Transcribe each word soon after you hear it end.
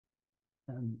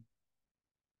Um,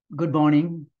 Good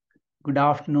morning, good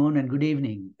afternoon, and good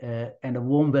evening, and a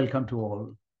warm welcome to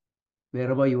all,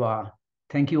 wherever you are.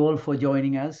 Thank you all for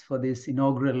joining us for this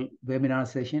inaugural webinar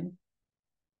session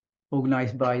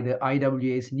organized by the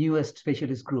IWA's newest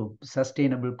specialist group,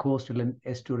 Sustainable Coastal and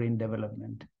Estuarine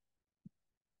Development.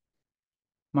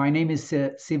 My name is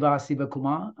Siva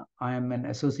Sivakumar. I am an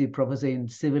associate professor in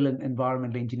civil and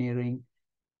environmental engineering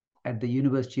at the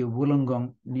University of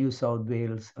Wollongong, New South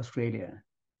Wales, Australia.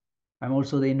 I'm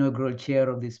also the inaugural chair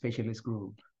of this specialist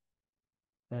group.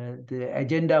 The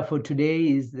agenda for today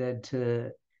is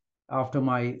that after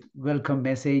my welcome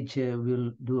message,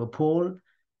 we'll do a poll.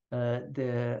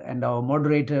 And our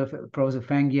moderator, Professor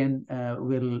Fangian,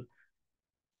 will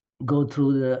go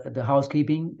through the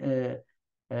housekeeping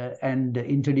and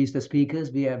introduce the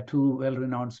speakers. We have two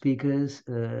well-renowned speakers,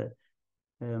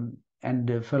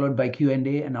 and followed by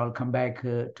Q&A, and I'll come back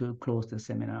to close the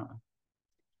seminar.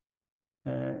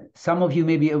 Some of you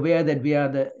may be aware that we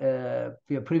are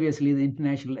previously the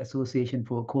International Association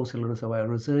for Coastal Reservoir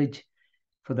Research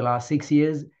for the last 6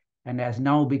 years, and has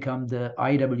now become the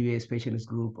IWA Specialist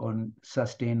Group on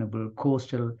Sustainable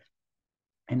Coastal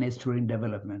and Estuarine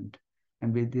Development.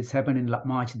 And this happened in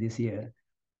March this year.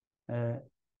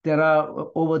 There are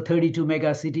over 32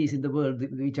 mega cities in the world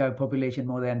which have a population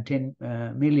more than 10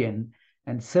 million.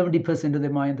 And 70% of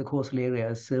them are in the coastal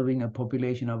areas, serving a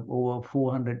population of over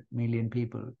 400 million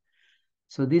people.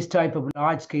 So this type of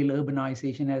large-scale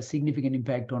urbanization has significant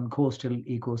impact on coastal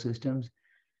ecosystems.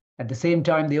 At the same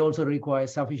time, they also require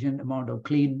sufficient amount of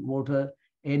clean water,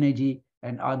 energy,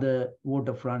 and other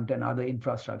waterfront and other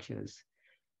infrastructures.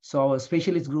 So our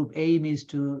specialist group aim is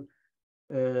to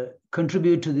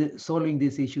contribute to solving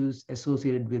these issues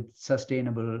associated with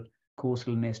sustainable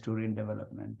coastal and estuarine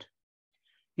development.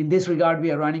 In this regard,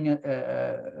 we are running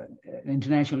an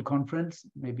international conference,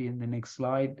 maybe in the next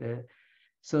slide.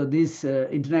 So this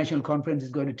international conference is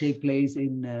going to take place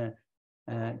in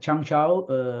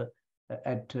Changsha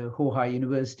at Hohai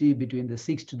University between the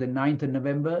 6th to the 9th of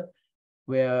November,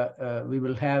 where we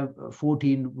will have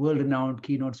 14 world-renowned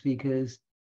keynote speakers,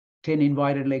 10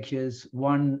 invited lectures,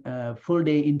 one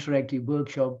full-day interactive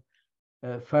workshop,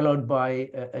 followed by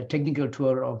a technical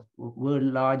tour of world's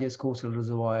largest coastal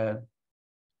reservoir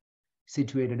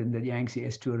situated in the Yangtze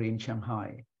Estuary in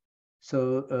Shanghai.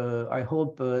 So I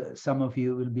hope some of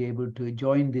you will be able to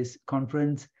join this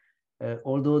conference.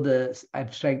 Although the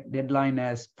abstract deadline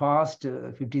has passed,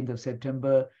 15th of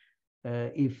September,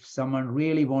 if someone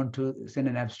really want to send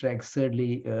an abstract,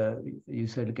 certainly you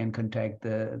certainly can contact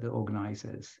the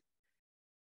organizers.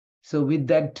 So with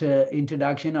that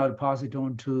introduction, I'll pass it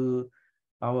on to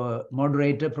our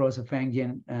moderator, Professor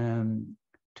Fangian,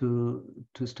 to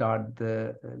start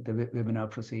the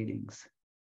webinar proceedings.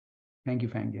 Thank you,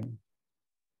 Fangian.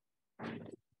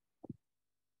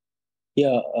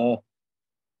 Yeah.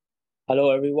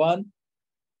 Hello, everyone.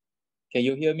 Can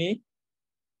you hear me?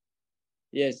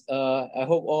 Yes. I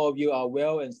hope all of you are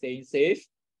well and staying safe.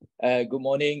 Good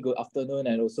morning, good afternoon,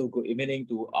 and also good evening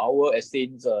to our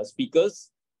esteemed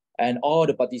speakers and all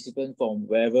the participants from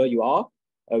wherever you are.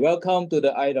 Welcome to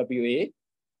the IWA.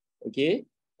 Okay.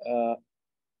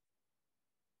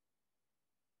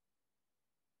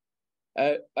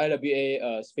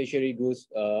 IWA Specialist Group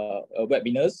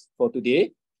webinars for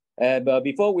today. And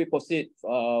before we proceed,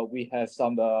 we have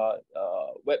some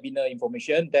webinar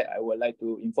information that I would like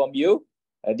to inform you.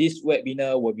 This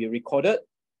webinar will be recorded,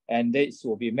 and this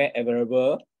will be made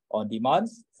available on demand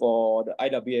for the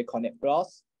IWA Connect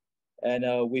Plus, and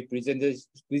with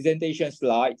presentation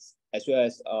slides as well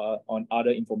as on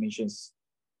other informations.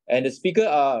 And the speakers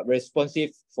are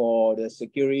responsive for the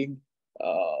securing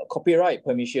copyright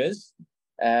permissions,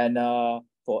 and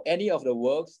for any of the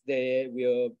works they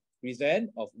will present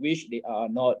of which they are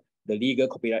not the legal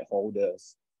copyright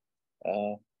holders.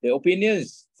 The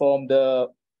opinions from the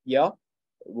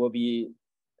will be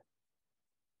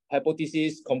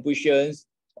hypotheses, conclusion,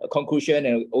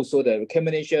 and also the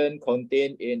recommendation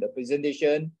contained in the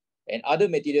presentation and other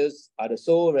materials are the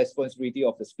sole responsibility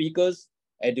of the speakers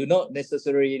and do not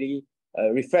necessarily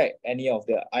reflect any of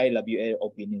the IWA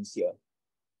opinions here.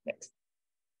 Next.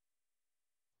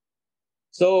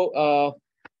 So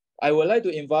I would like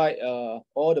to invite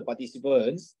all the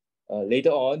participants. Later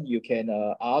on, you can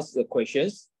ask the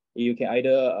questions. You can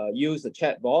either use the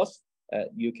chat box.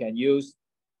 You can use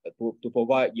to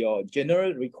provide your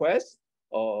general requests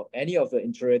or any of the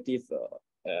interactive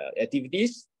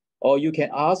activities, or you can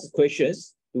ask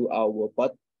questions to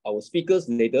our speakers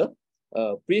later.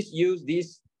 Please use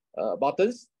these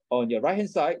buttons on your right-hand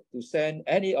side to send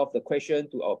any of the questions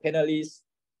to our panelists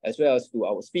as well as to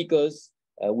our speakers.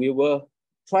 We will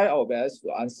try our best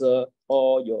to answer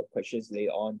all your questions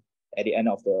later on at the end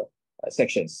of the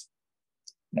sections.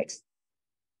 Next.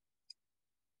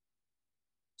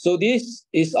 So this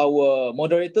is our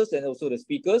moderators and also the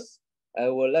speakers. I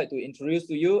would like to introduce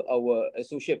to you our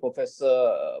Associate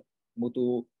Professor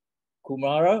Muthu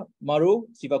Kumara Maru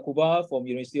Sivakumar from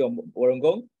University of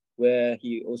Wollongong, where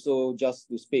he also just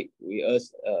to speak with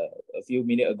us a few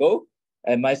minutes ago.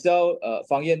 And myself,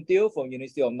 Fang Yen Teo from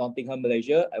University of Nottingham,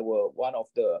 Malaysia. I will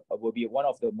be one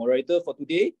of the moderators for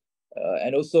today.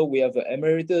 And also we have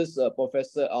Emeritus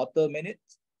Professor Arthur Menet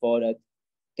for the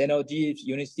Technology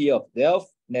University of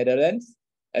Delft, Netherlands,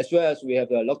 as well as we have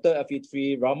Dr.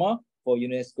 Afitri Rama for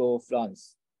UNESCO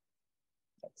France.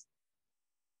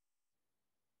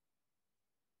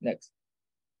 Next.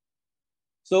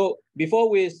 So before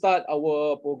we start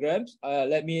our programs,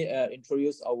 let me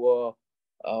introduce our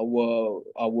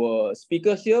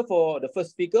speakers here for the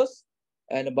first speakers.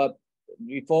 But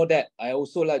before that, I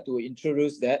also like to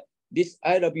introduce that this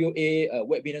IWA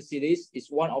webinar series is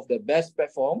one of the best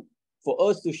platforms for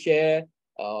us to share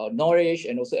knowledge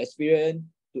and also experience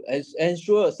to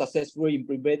ensure successful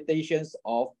implementations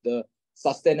of the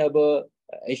sustainable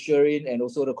estuarine and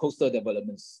also the coastal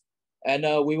developments. And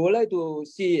we would like to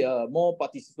see more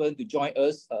participants to join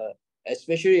us,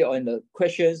 especially on the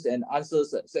questions and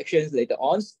answers sections later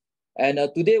on. And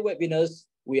today's webinars,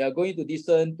 we are going to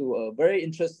listen to very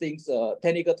interesting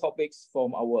technical topics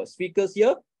from our speakers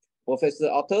here, Professor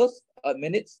Arthur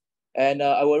Menet. And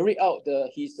I will read out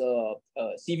his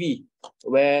CV,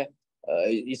 where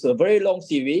it's a very long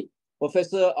CV.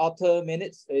 Professor Arthur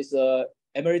Menet is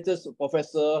Emeritus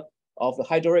Professor of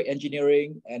Hydraulic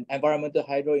Engineering and Environmental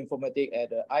Hydroinformatics at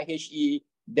the IHE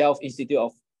Delft Institute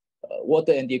of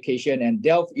Water Education and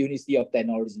Delft University of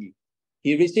Technology.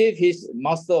 He received his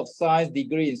Master of Science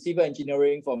degree in Civil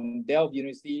Engineering from Delft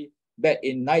University back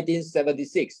in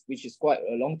 1976, which is quite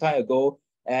a long time ago,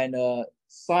 and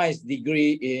science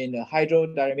degree in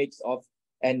hydrodynamics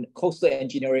and coastal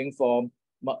engineering from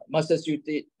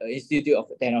Massachusetts Institute of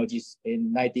Technologies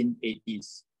in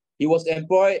 1980s. He was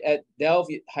employed at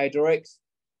Delft Hydraulics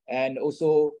and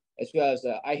also as well as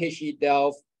IHE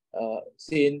Delft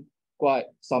since quite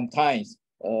some time,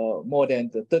 more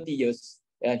than 30 years.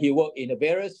 And he worked in the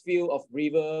various fields of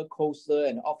river, coastal,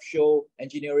 and offshore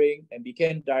engineering and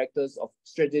became directors of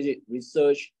strategic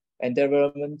research and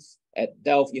development at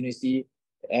Delft University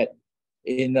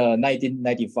in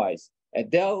 1995.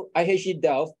 At IHE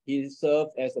Delft, he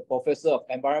served as a professor of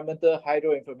environmental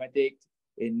hydroinformatics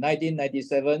in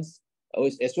 1997,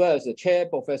 as well as a chair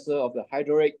professor of the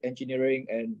hydraulic engineering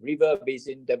and river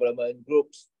basin development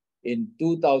groups in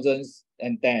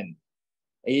 2010.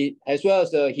 As well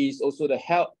as he's also the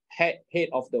head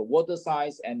of the water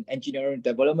science and engineering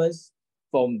developments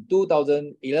from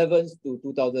 2011 to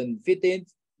 2015.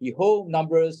 He holds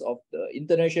numbers of the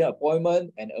international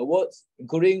appointments and awards,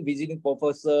 including visiting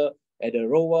professor at the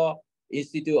Rowa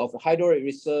Institute of Hydraulic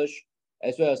Research,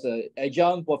 as well as an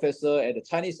adjunct professor at the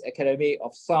Chinese Academy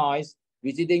of Science,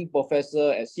 visiting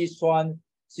professor at Sichuan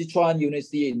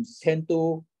University in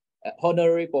Chengdu,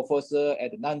 honorary professor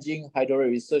at the Nanjing Hydraulic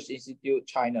Research Institute,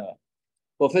 China.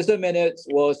 Professor Menet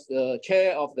was the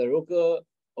chair of the local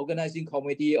organizing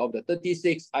committee of the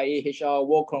 36th IAHR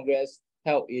World Congress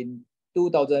held in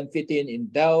 2015 in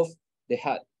Delft, The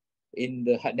Hague, in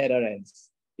the Netherlands.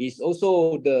 He's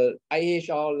also the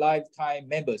IAHR Lifetime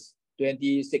Members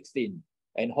 2016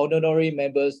 and honorary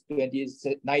members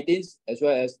 2019, as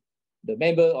well as the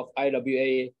member of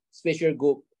IWA Specialist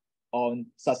Group on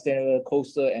sustainable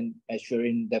coastal and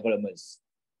estuarine developments.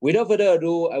 Without further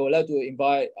ado, I would like to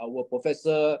invite our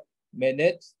Professor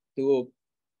Menet to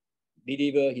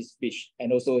deliver his speech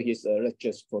and also his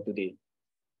lectures for today.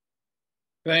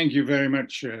 Thank you very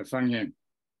much, Fang Yen.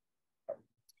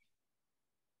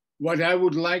 What I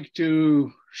would like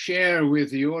to share with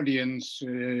the audience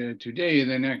today, in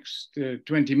the next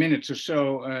 20 minutes or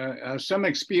so, are some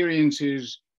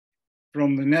experiences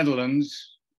from the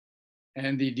Netherlands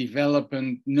and the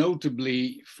development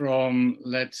notably from,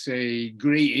 let's say,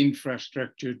 gray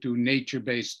infrastructure to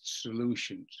nature-based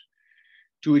solutions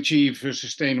to achieve a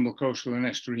sustainable coastal and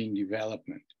estuarine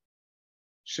development.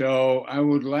 So I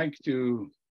would like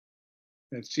to,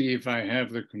 let's see if I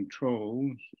have the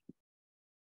controls.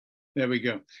 There we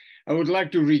go. I would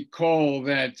like to recall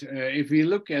that if we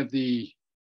look at the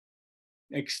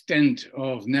extent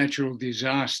of natural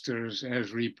disasters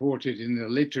as reported in the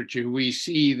literature, we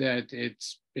see that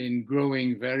it's been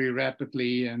growing very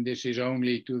rapidly, and this is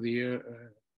only to the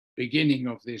beginning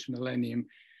of this millennium.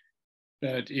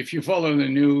 But if you follow the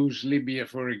news, Libya,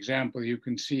 for example, you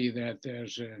can see that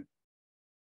there's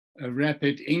a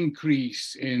rapid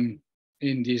increase in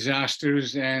in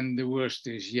disasters, and the worst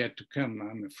is yet to come,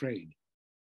 I'm afraid.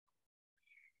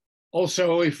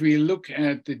 Also, if we look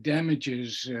at the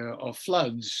damages of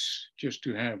floods, just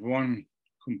to have one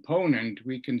component,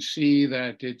 we can see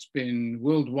that it's been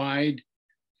worldwide,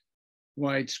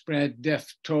 widespread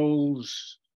death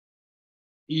tolls,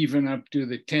 even up to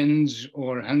the tens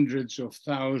or hundreds of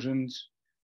thousands.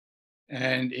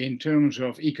 And in terms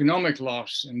of economic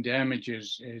loss and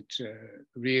damages, it's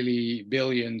really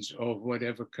billions of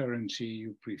whatever currency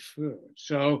you prefer.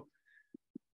 So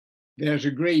there's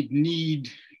a great need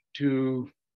to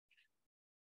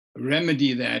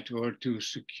remedy that, or to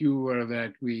secure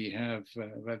that we have,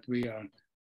 that we are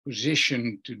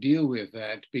positioned to deal with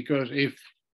that. Because if,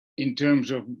 in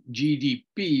terms of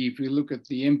GDP, if we look at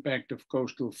the impact of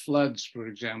coastal floods, for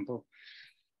example,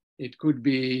 it could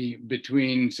be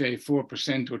between, say,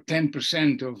 4% or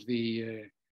 10% of the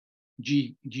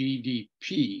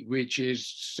GDP, which is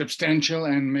substantial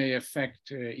and may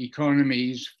affect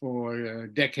economies for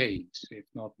decades, if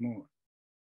not more.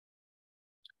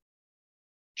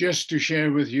 Just to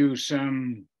share with you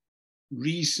some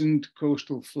recent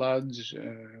coastal floods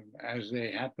as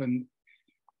they happened.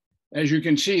 As you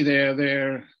can see,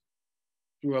 they're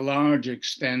to a large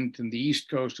extent in the east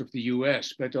coast of the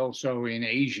US, but also in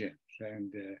Asia,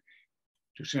 and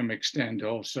to some extent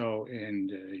also in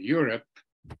Europe.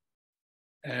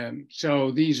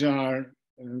 So these are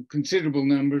considerable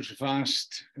numbers,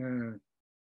 vast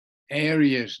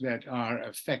areas that are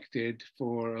affected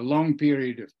for a long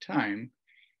period of time,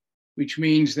 which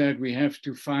means that we have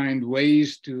to find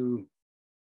ways to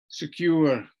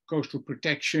secure coastal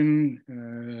protection,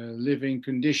 living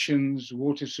conditions,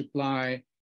 water supply,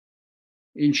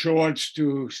 in short,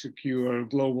 to secure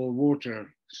global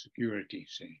water security,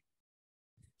 say.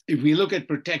 If we look at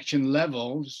protection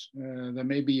levels, there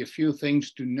may be a few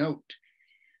things to note.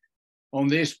 On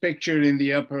this picture in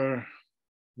the upper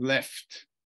left,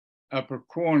 upper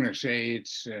corner, say,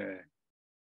 it's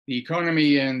the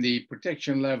economy and the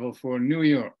protection level for New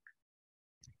York.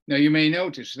 Now, you may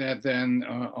notice that then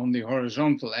on the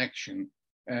horizontal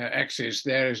axis,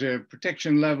 there is a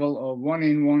protection level of 1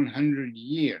 in 100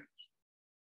 years.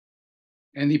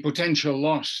 And the potential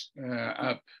loss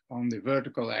up on the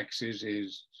vertical axis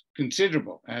is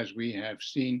considerable, as we have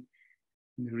seen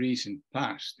in the recent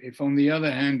past. If, on the other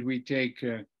hand, we take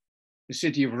the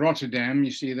city of Rotterdam,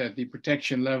 you see that the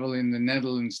protection level in the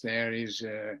Netherlands there is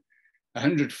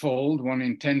 100-fold, 1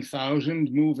 in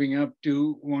 10,000, moving up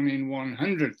to 1 in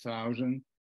 100,000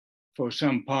 for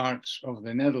some parts of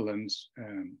the Netherlands,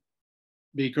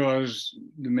 because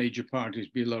the major part is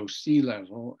below sea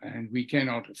level, and we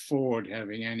cannot afford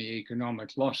having any economic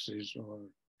losses or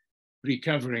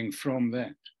recovering from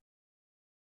that.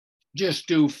 Just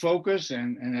to focus,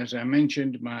 and as I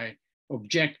mentioned, my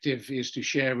objective is to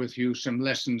share with you some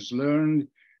lessons learned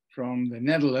from the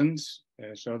Netherlands,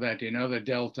 so that in other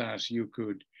deltas you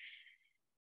could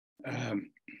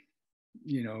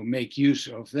make use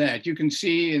of that. You can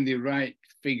see in the right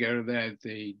figure that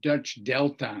the Dutch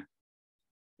delta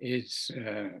is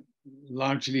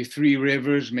largely 3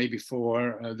 rivers, maybe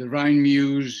 4, the Rhine,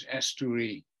 Meuse,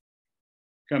 estuary,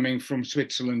 coming from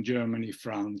Switzerland, Germany,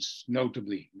 France,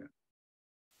 notably.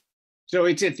 So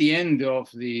it's at the end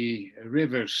of the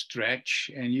river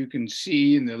stretch, and you can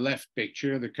see in the left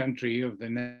picture the country of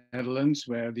the Netherlands,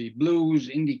 where the blues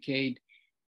indicate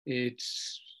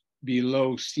it's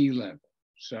below sea level.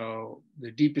 So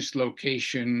the deepest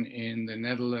location in the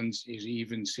Netherlands is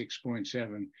even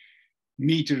 6.7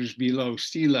 meters below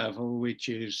sea level, which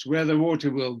is where the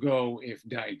water will go if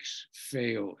dikes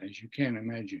fail, as you can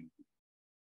imagine.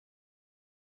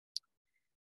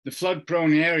 The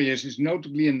flood-prone areas is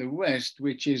notably in the west,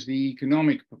 which is the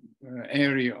economic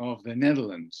area of the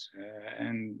Netherlands.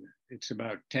 And it's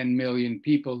about 10 million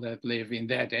people that live in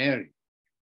that area.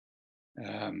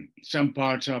 Some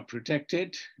parts are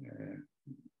protected,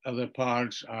 other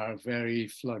parts are very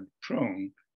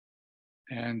flood-prone.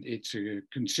 And it's a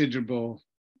considerable,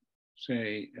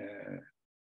 say,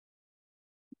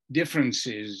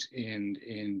 differences in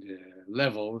the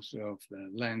levels of the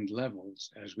land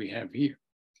levels as we have here.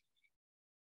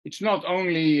 It's not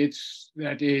only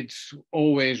that it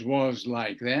always was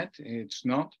like that, it's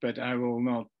not, but I will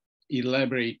not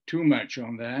elaborate too much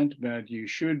on that, but you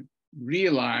should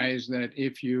realize that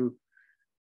if you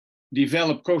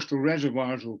develop coastal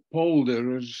reservoirs or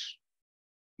polders,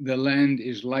 the land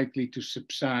is likely to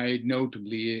subside,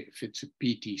 notably if it's a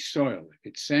peaty soil.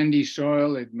 If it's sandy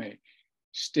soil, it may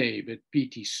stay, but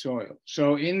peaty soil.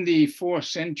 So in the 4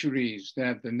 centuries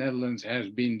that the Netherlands has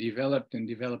been developed and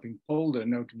developing polder,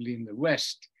 notably in the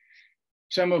west,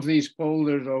 Some of these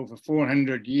polders over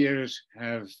 400 years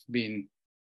have been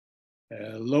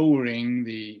lowering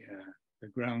the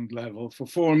ground level for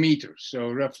 4 meters, so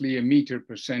roughly a meter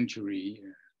per century,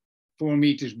 4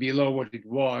 meters below what it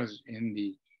was in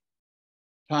the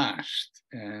past.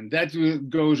 And that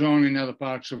goes on in other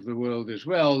parts of the world as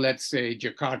well. Let's say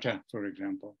Jakarta, for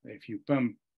example. If you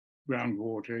pump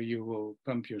groundwater, you will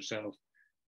pump yourself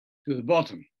to the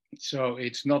bottom. So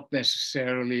it's not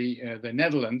necessarily the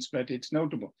Netherlands, but it's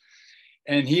notable.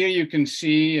 And here you can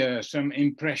see some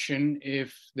impression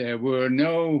if there were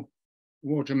no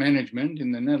water management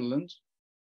in the Netherlands.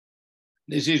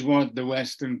 This is what the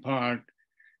western part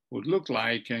would look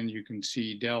like, and you can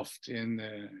see Delft in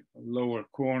the lower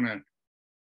corner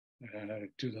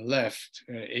to the left.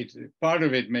 Part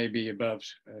of it may be above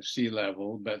sea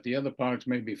level, but the other parts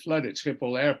may be flooded.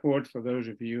 Schiphol Airport, for those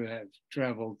of you who have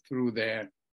traveled through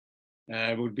there,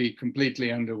 would be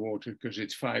completely underwater because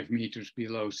it's 5 meters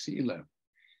below sea level.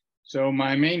 So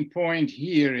my main point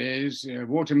here is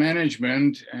water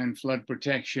management and flood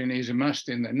protection is a must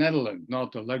in the Netherlands,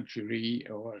 not a luxury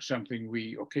or something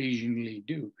we occasionally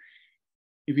do.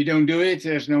 If you don't do it,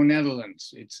 there's no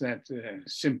Netherlands. It's that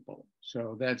simple.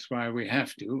 So that's why we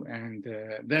have to, and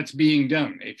that's being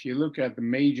done. If you look at the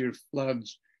major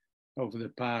floods over the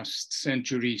past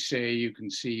century, say, you can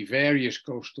see various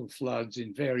coastal floods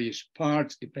in various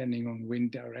parts, depending on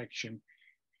wind direction,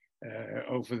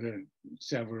 over the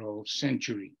several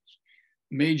centuries.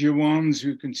 Major ones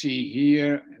you can see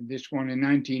here, this one in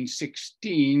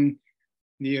 1916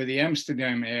 near the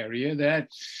Amsterdam area, that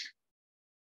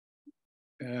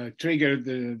triggered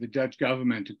the Dutch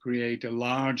government to create a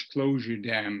large closure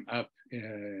dam up,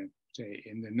 say,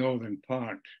 in the northern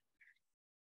part.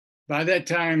 By that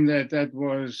time that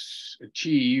was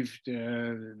achieved,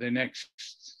 the next,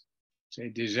 say,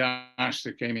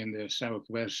 disaster came in the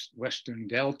southwestern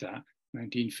delta,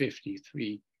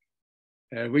 1953,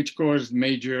 which caused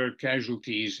major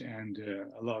casualties and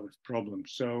a lot of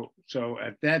problems. So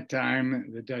at that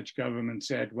time, the Dutch government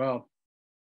said, well,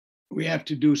 we have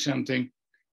to do something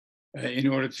in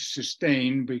order to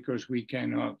sustain, because we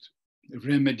cannot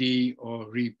remedy or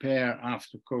repair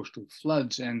after coastal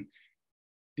floods. And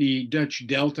the Dutch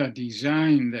delta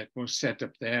design that was set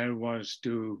up there was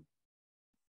to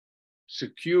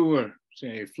secure,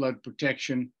 say, flood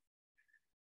protection,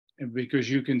 because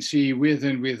you can see with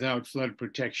and without flood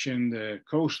protection, the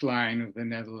coastline of the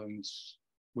Netherlands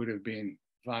would have been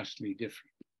vastly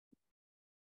different.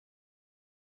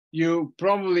 You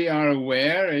probably are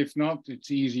aware, if not, it's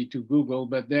easy to Google,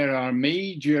 but there are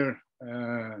major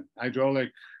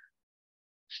hydraulic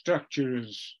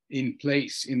structures in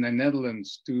place in the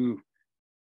Netherlands to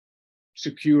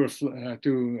secure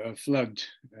flood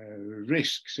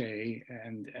risk, say,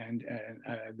 and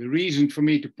the reason for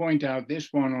me to point out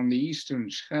this one on the Eastern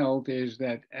Scheldt is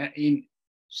that in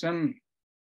some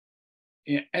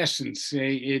essence,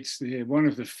 say, it's one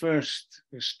of the first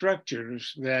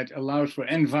structures that allows for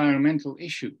environmental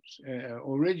issues.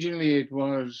 Originally, it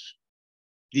was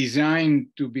designed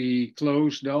to be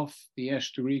closed off the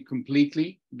estuary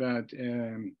completely, but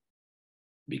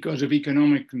because of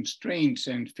economic constraints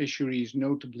and fisheries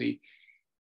notably,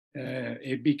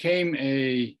 it became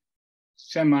a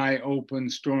semi-open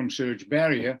storm surge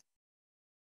barrier,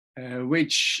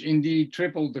 which indeed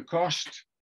tripled the cost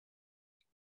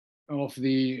of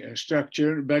the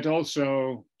structure, but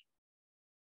also,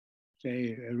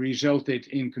 say, resulted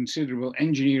in considerable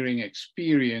engineering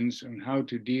experience on how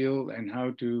to deal and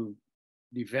how to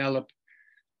develop,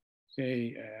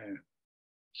 say,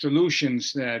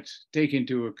 solutions that take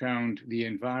into account the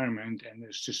environment and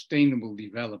the sustainable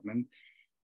development,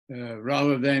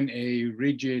 rather than a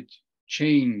rigid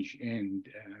change in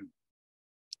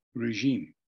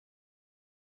regime.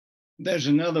 There's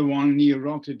another one near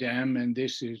Rotterdam, and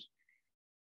this is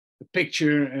a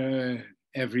picture.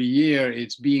 Every year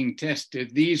it's being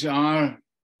tested. These are,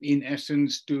 in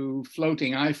essence, two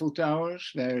floating Eiffel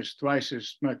Towers. There's twice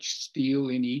as much steel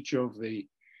in each of the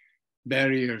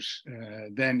barriers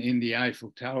than in the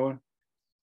Eiffel Tower.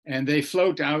 And they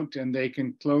float out and they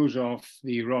can close off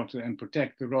the and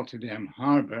protect the Rotterdam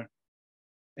harbor.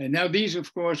 And now these,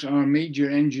 of course, are major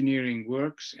engineering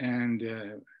works and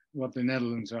what the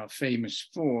Netherlands are famous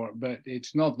for, but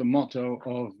it's not the motto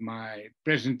of my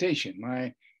presentation.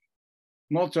 My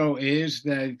motto is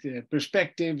that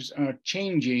perspectives are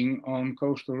changing on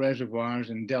coastal reservoirs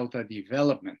and delta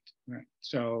development. Right?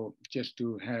 So just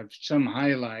to have some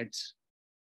highlights,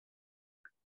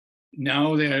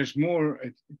 now there's more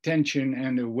attention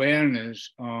and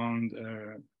awareness on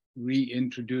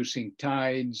reintroducing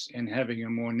tides and having a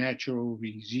more natural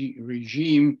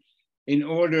regime in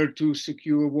order to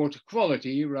secure water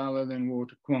quality rather than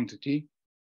water quantity,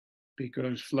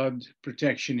 because flood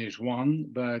protection is one,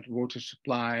 but water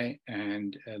supply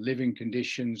and living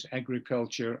conditions,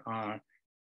 agriculture are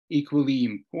equally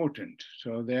important.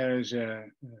 So there is a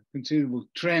considerable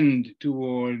trend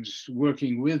towards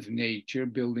working with nature,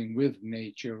 building with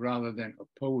nature rather than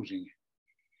opposing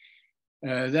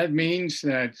it. That means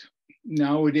that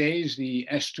nowadays the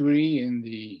estuary in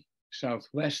the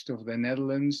southwest of the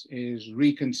Netherlands is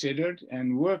reconsidered,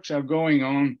 and works are going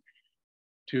on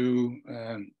to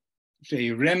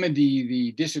remedy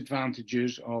the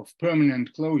disadvantages of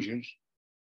permanent closures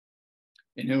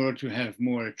in order to have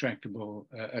more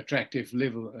attractive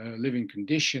living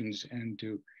conditions and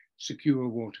to secure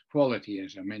water quality,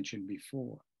 as I mentioned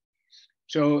before.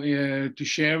 So to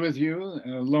share with you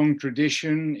a long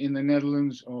tradition in the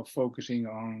Netherlands of focusing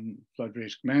on flood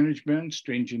risk management,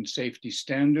 stringent safety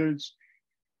standards,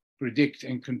 predict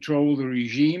and control the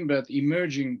regime, but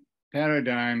emerging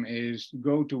paradigm is to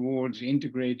go towards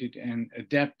integrated and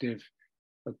adaptive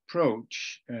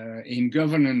approach. In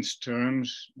governance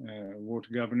terms,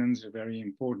 water governance is a very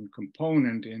important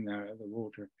component in the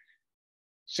water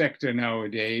sector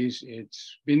nowadays.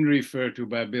 It's been referred to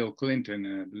by Bill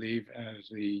Clinton, I believe, as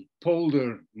the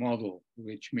polder model,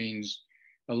 which means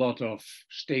a lot of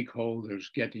stakeholders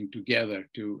getting together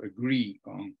to agree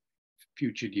on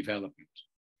future development.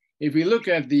 If we look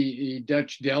at the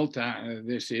Dutch Delta,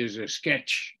 this is a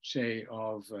sketch, say,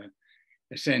 of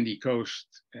a sandy coast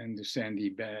and the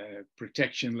sandy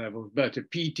protection level, but a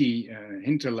peaty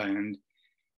hinterland.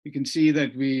 You can see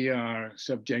that we are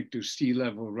subject to sea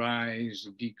level rise,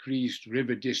 decreased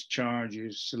river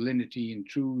discharges, salinity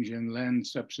intrusion, land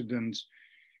subsidence,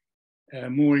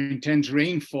 more intense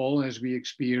rainfall as we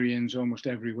experience almost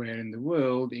everywhere in the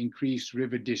world, increased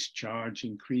river discharge,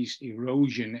 increased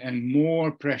erosion, and more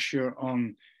pressure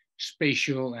on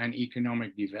spatial and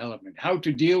economic development. How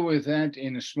to deal with that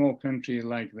in a small country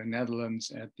like the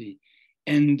Netherlands at the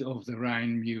end of the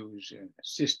Rhine-Meuse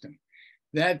system?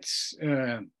 That's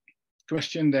a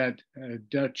question that a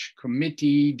Dutch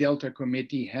committee, Delta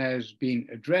Committee, has been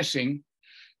addressing.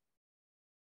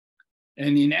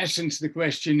 And in essence, the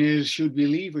question is, should we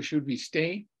leave or should we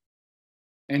stay?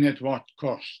 And at what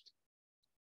cost?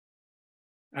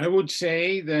 I would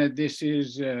say that this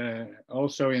is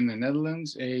also in the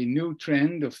Netherlands a new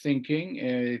trend of thinking.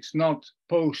 It's not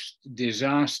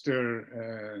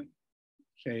post-disaster,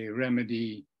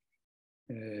 remedy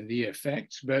the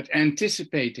effects, but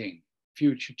anticipating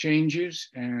future changes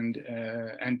and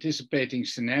anticipating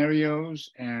scenarios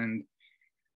and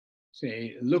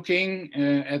looking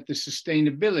at the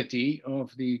sustainability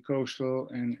of the coastal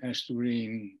and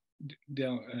estuarine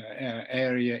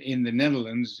area in the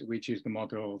Netherlands, which is the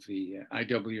motto of the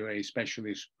IWA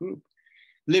Specialist Group.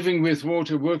 Living with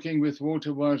water, working with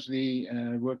water was the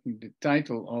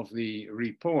title of the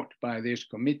report by this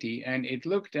committee, and it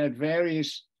looked at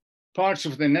various parts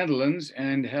of the Netherlands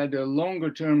and had a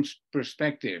longer term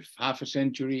perspective, half a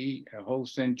century, a whole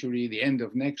century, the end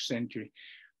of next century.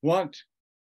 What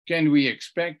can we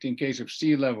expect in case of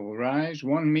sea level rise?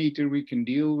 1 meter we can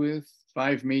deal with,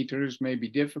 5 meters may be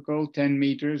difficult, 10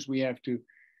 meters we have to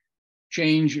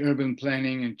change urban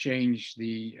planning and change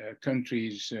the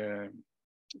country's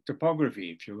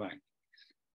topography, if you like.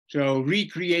 So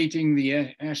recreating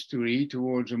the estuary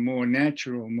towards a more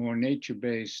natural, more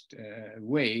nature-based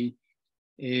way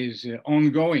is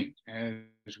ongoing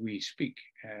as we speak.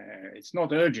 It's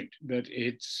not urgent, but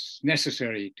it's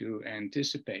necessary to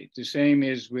anticipate. The same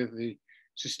is with the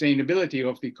sustainability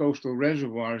of the coastal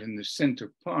reservoirs in the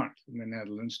center part of the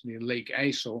Netherlands, the Lake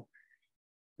IJssel.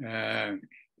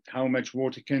 How much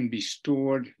water can be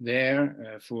stored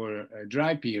there for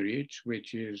dry periods,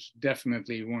 which is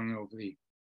definitely one of the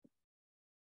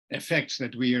effects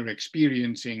that we are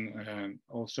experiencing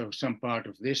also some part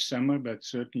of this summer, but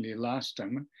certainly last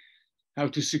summer. How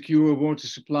to secure water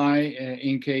supply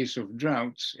in case of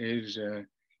droughts is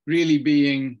really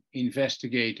being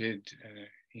investigated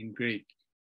in great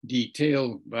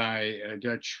detail by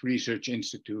Dutch research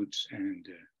institutes and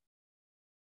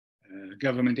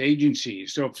government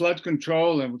agencies. So flood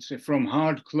control, I would say, from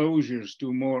hard closures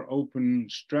to more open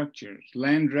structures,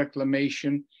 land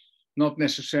reclamation, not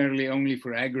necessarily only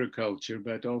for agriculture,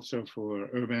 but also for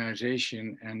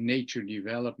urbanization and nature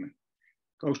development.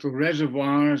 Coastal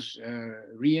reservoirs,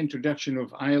 reintroduction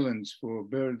of islands for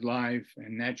bird life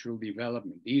and natural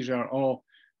development. These are all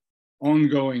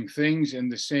ongoing things, and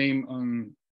the same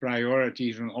on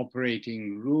priorities and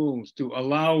operating rules to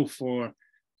allow for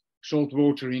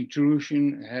saltwater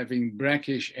intrusion. Having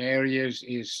brackish areas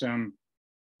is some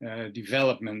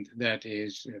development that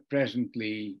is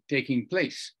presently taking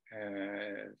place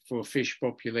for fish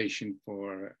population,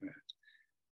 for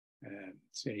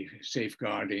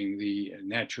safeguarding the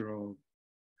natural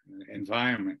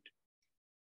environment.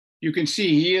 You can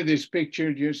see here this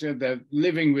picture just said that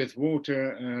living with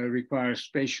water requires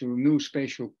new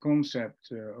spatial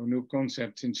concept or new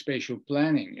concepts in spatial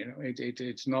planning. You know,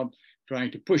 it's not trying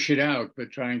to push it out,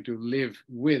 but trying to live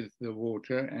with the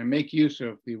water and make use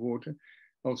of the water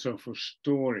also for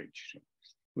storage.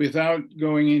 Without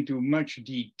going into much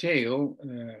detail,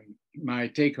 my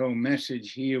take-home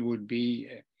message here would be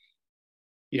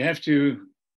you have to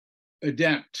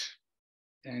adapt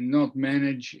and not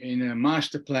manage in a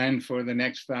master plan for the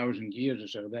next 1,000 years or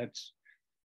so. That's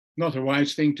not a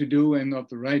wise thing to do and not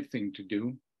the right thing to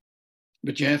do.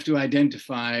 But you have to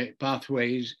identify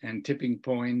pathways and tipping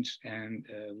points and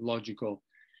logical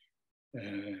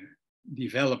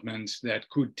developments that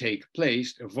could take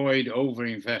place, avoid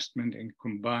overinvestment, and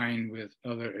combine with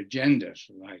other agendas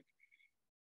like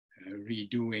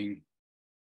redoing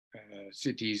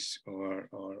cities or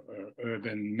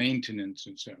urban maintenance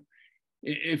and so on.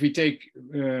 If we take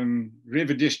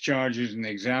river discharges as an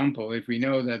example, if we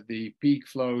know that the peak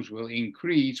flows will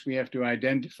increase, we have to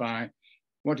identify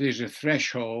what is a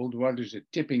threshold, what is a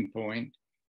tipping point,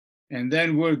 and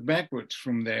then work backwards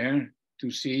from there to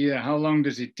see how long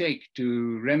does it take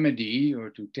to remedy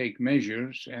or to take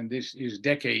measures. And this is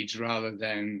decades rather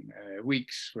than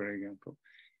weeks, for example.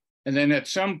 And then at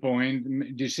some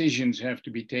point, decisions have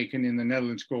to be taken in the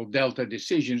Netherlands called delta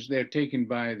decisions. They're taken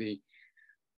by the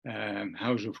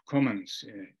House of Commons,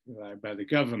 by the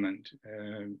government,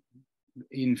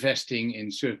 investing in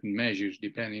certain measures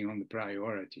depending on the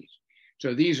priorities.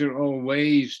 So these are all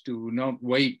ways to not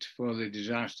wait for the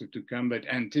disaster to come, but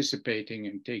anticipating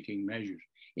and taking measures.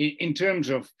 In terms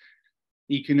of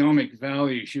economic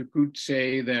values, you could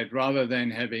say that rather than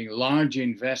having large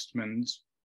investments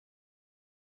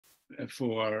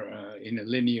in a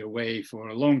linear way for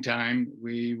a long time,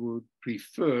 we would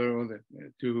prefer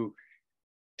to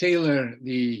tailor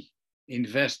the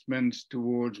investments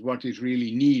towards what is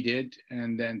really needed,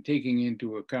 and then taking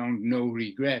into account no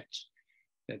regrets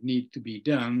that need to be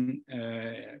done.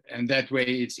 And that way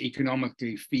it's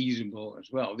economically feasible as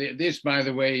well. This, by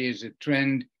the way, is a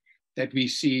trend that we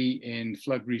see in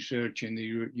flood research in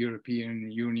the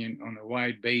European Union on a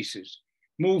wide basis,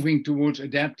 moving towards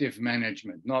adaptive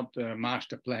management, not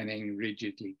master planning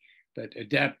rigidly, but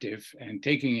adaptive and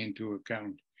taking into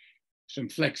account some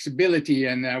flexibility.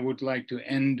 And I would like to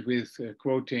end with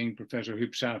quoting Professor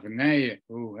Huub Savernij,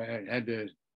 who had a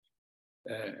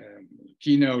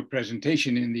keynote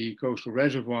presentation in the Coastal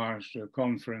Reservoirs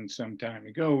conference some time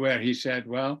ago, where he said,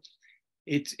 well,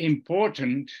 it's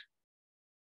important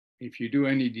if you do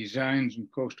any designs in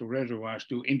coastal reservoirs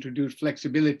to introduce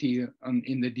flexibility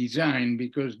in the design,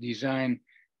 because design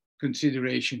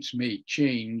considerations may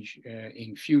change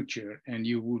in future, and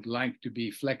you would like to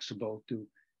be flexible to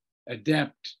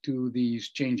adapt to these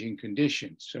changing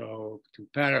conditions. So to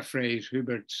paraphrase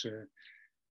Hubert's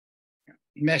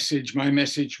message, my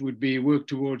message would be work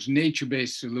towards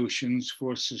nature-based solutions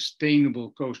for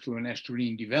sustainable coastal and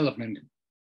estuarine development.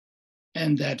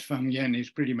 And that, Phang Yen, is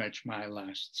pretty much my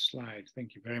last slide.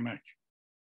 Thank you very much.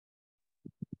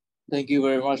 Thank you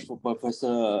very much for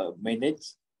Professor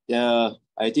Meynitz.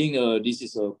 I think this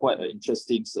is quite an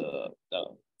interesting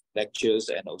lectures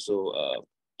and also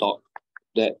talk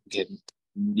that can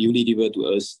you deliver to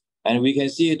us. And we can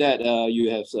see that you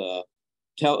have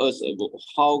tell us about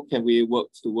how can we work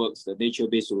towards the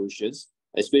nature-based solutions,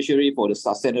 especially for the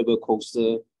sustainable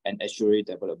coastal and estuary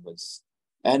developments.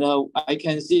 And I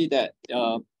can see that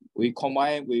we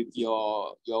combine with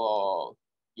your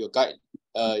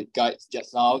guides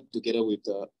just now together with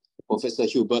Professor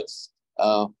Hubert's.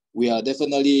 We are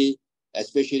definitely,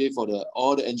 especially for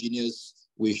all the engineers,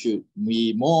 we should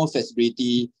be more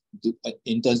flexibility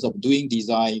in terms of doing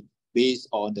design based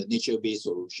on the nature-based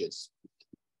solutions.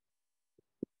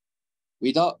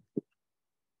 We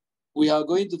are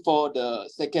going for the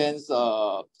second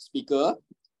speaker.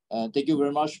 Thank you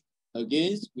very much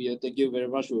again. Thank you very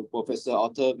much to Professor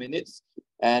Arthur Meynitz.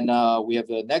 And we have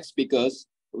the next speakers,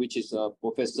 which is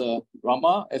Professor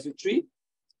Rama F3.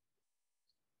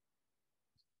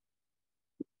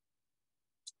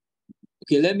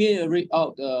 Okay, let me read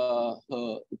out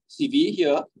her CV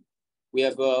here. We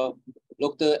have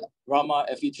Dr. Rama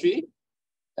F3,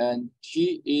 and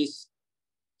she is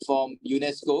from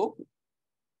UNESCO.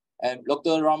 And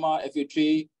Dr. Rama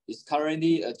F3 is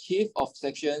currently a Chief of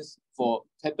Sections for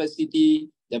Capacity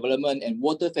Development and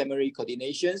Water Family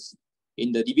Coordinations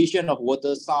in the Division of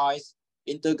Water Science,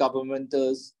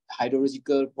 Intergovernmental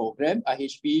Hydrological Program,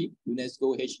 IHP,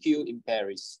 UNESCO HQ in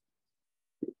Paris.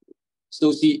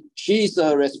 So she is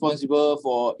responsible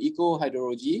for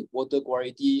eco-hydrology, water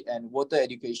quality, and water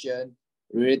education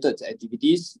related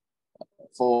activities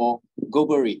for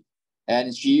GlobalRe.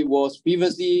 And she was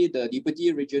previously the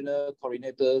Deputy Regional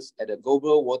Coordinator at the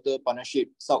Global Water Partnership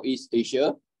Southeast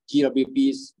Asia,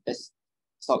 GWP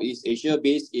Southeast Asia,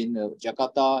 based in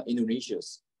Jakarta, Indonesia.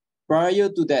 Prior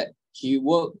to that, she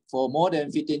worked for more than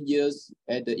 15 years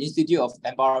at the Institute of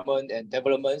Environment and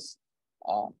Development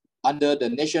under the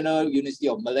National University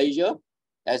of Malaysia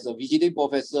as a visiting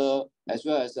professor, as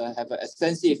well as have an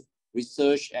extensive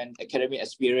research and academic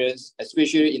experience,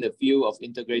 especially in the field of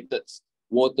integrated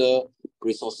water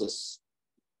resources,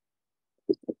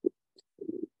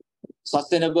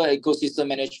 sustainable ecosystem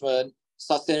management,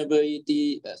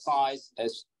 sustainability science,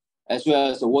 as well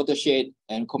as the watershed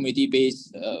and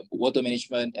community-based water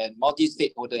management and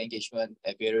multi-stakeholder engagement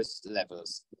at various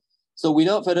levels. So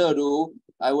without further ado,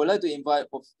 I would like to invite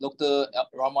Dr.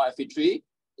 Rama Fitri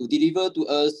to deliver to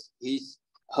us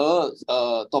her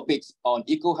topics on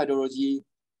eco-hydrology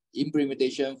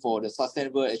implementation for the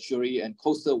sustainable estuary and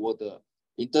coastal water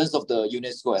in terms of the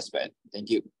UNESCO aspect. Thank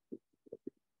you.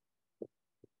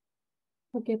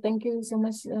 Okay, thank you so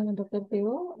much, Dr.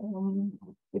 Theo.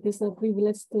 It is a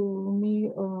privilege for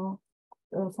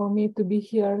me to be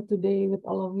here today with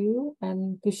all of you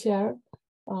and to share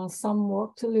some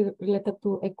work related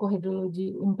to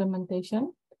eco-hydrology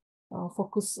implementation,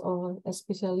 focus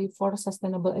especially for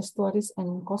sustainable estuaries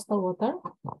and coastal water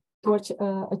towards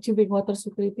achieving water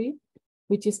security,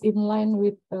 which is in line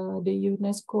with the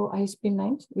UNESCO ISP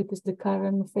 9, which is the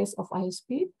current phase of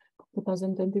ISP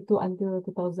 2022 until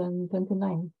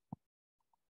 2029.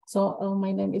 So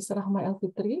my name is Rahma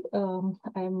El-Fitri.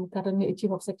 I'm currently a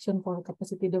Chief of Section for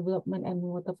Capacity Development and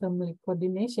Water Family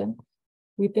Coordination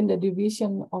within the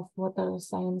Division of Water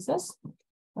Sciences,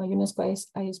 UNESCO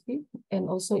ISP, and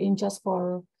also in charge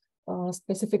for a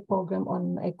specific program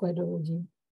on eco-hydrology.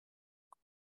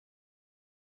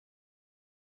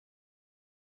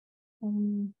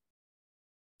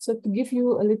 So to give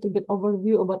you a little bit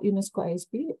overview about UNESCO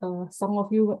ISP, some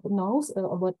of you know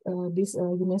about this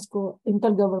UNESCO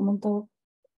intergovernmental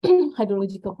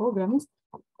hydrological programs,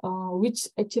 which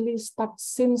actually starts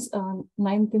since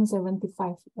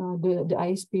 1975, the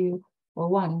ISP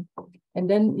 1. And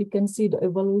then you can see the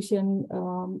evolution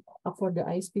for the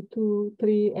ISP 2,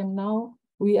 3, and now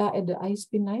we are at the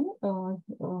ISP 9,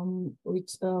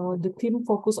 which the team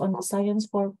focus on the science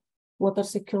for water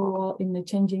secure in the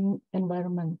changing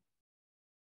environment.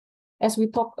 As we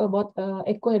talk about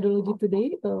eco-hydrology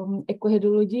today,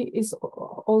 eco-hydrology is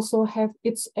also have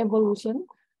its evolution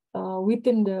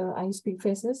within the ISP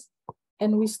phases,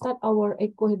 and we start our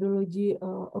eco-hydrology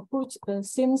approach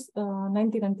since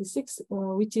 1996,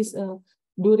 which is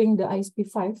during the ISP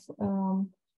 5,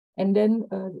 and then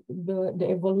the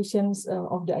evolutions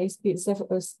of the ISP itself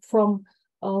from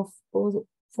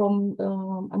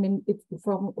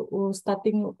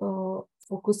starting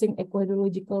focusing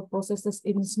eco-hydrological processes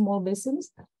in small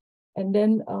basins, and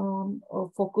then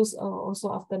focus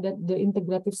also after that the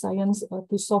integrative science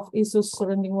to solve issues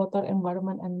surrounding water,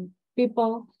 environment, and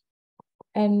people.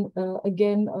 And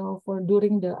again, for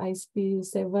during the ISP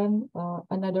 7,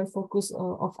 another focus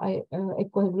of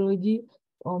eco-hydrology,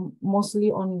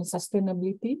 mostly on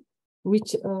sustainability,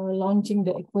 which launching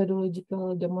the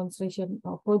eco-hydrological demonstration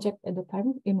project at the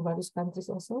time in various countries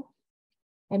also.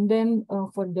 And then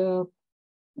for the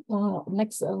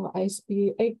next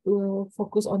ISP 8 will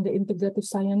focus on the integrative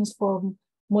science from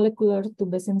molecular to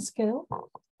basin scale.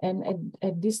 And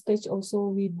at this stage also,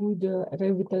 we do the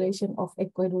revitalization of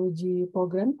eco-hydrology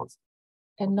programs.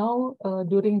 And now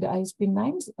during the ISP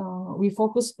 9s, we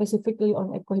focus specifically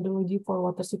on eco-hydrology for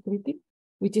water security,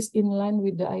 which is in line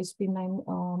with the ISP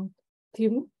 9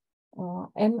 theme.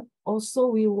 And also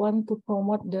we want to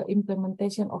promote the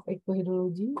implementation of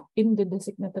eco-hydrology in the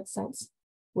designated sites,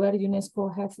 where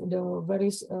UNESCO have the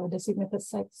various designated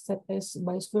sites such as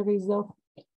Biosphere Reserve,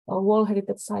 World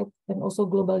Heritage Site, and also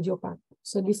Global Geopark.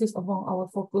 So this is among our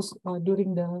focus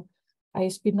during the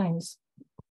ISP 9s.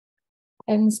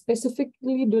 And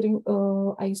specifically during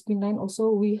ISP 9 also,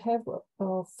 we have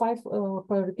 5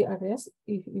 priority areas,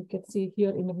 if you can see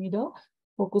here in the middle,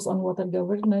 focus on water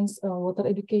governance, water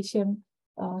education,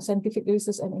 scientific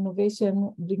research and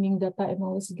innovation, bringing data and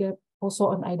knowledge gap, also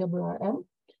on IWRM.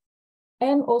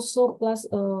 And also plus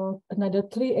another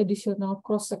 3 additional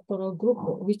cross-sectoral group,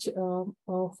 which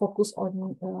focus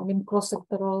on,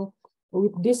 cross-sectoral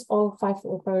with these all 5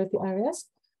 priority areas,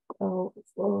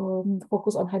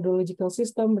 focus on hydrological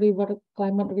system, river,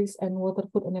 climate risk, and water,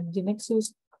 food, energy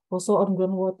nexus, also on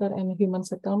groundwater and human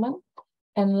settlement.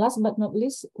 And last but not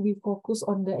least, we focus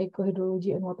on the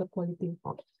eco-hydrology and water quality.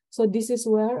 So this is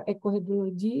where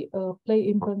ecohydrology play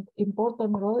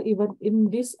important role even in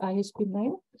this ISP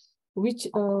 9, which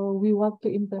we want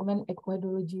to implement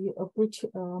ecohydrology approach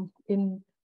in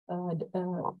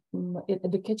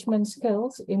the catchment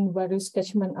scales in various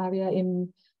catchment area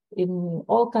in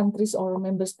all countries or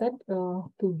member state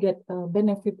to get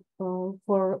benefit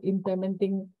for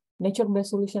implementing nature-based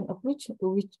solution approach,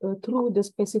 which through the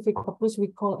specific approach we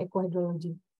call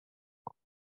ecohydrology.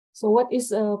 So what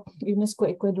is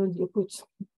UNESCO ecohydrology approach?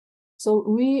 So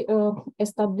we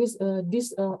established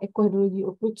this ecohydrology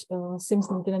approach since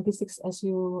 1996, as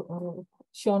you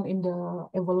shown in the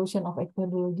evolution of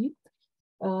ecohydrology,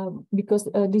 because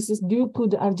this is due to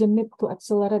the urgent need to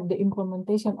accelerate the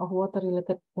implementation of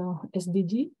water-related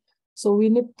SDG. So we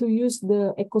need to use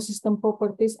the ecosystem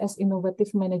properties as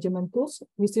innovative management tools,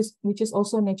 which is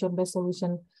also nature-based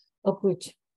solution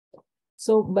approach.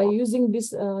 So by using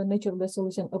this nature-based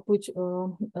solution approach,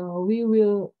 we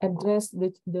will address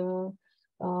the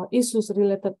issues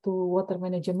related to water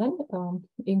management,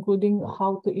 including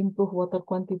how to improve water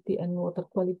quantity and water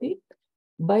quality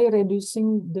by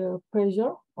reducing the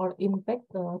pressure or impact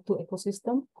to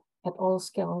ecosystem at all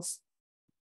scales.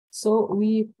 So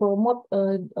we promote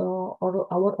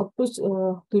our approach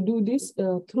to do this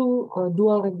through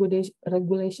dual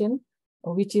regulation,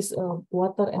 which is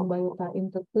water and biota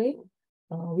interplay,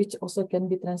 which also can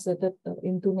be translated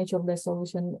into nature-based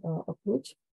solution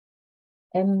approach.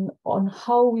 And on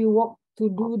how we work to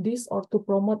do this or to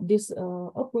promote this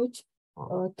approach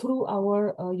through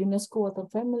our UNESCO water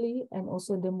family and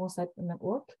also the mosaic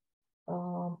network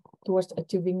towards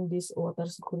achieving these water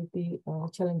security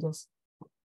challenges.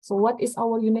 So what is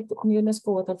our UNESCO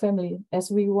water family?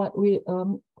 As we work with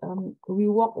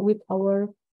our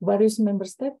various member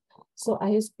states. So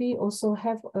ISP also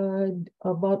have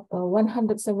about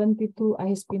 172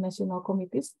 ISP national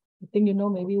committees. I think you know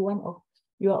maybe you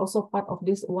are also part of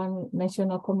this one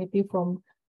national committee from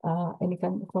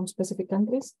from specific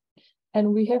countries.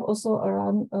 And we have also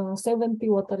around 70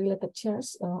 water-related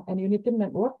chairs and unity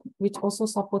network, which also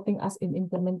supporting us in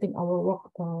implementing our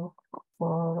work for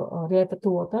related to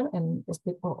water and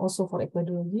also for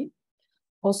ecohydrology.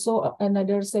 Also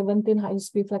another 17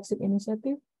 ISP flagship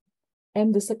initiative,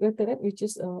 and the secretariat, which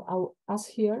is us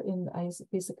here in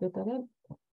ISP secretariat.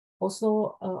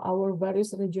 Also our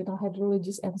various regional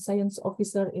hydrologists and science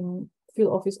officer in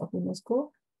field office of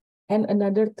UNESCO. And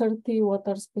another 30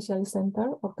 water specialist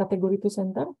center or category 2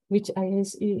 center, which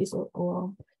ISE is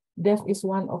DEF is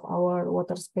one of our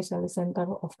water specialist center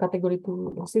of category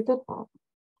 2 institute.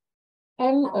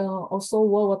 And also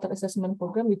World Water Assessment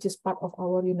Program, which is part of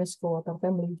our UNESCO water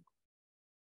family.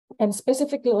 And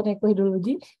specifically on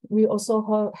ecohydrology, we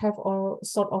also have our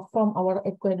sort of from our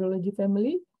ecohydrology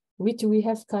family, which we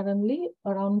have currently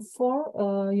around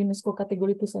 4 UNESCO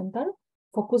category 2 center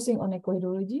focusing on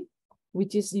ecohydrology,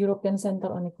 which is European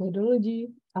Center on Ecohydrology,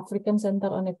 African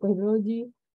Center on Ecohydrology,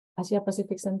 Asia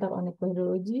Pacific Center on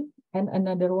Ecohydrology, and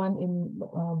another one in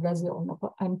Brazil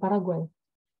and Paraguay.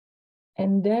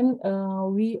 And then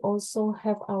we also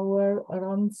have our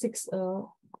around 6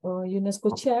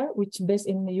 UNESCO chair, which based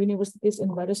in universities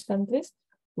in various countries,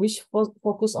 which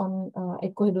focus on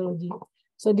ecohydrology.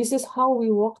 So this is how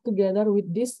we work together with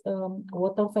this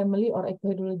water family or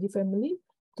ecohydrology family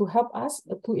to help us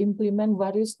to implement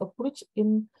various approach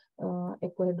in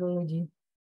ecohydrology.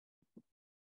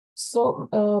 So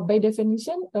by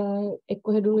definition,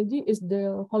 ecohydrology is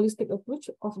the holistic approach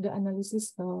of the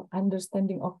analysis,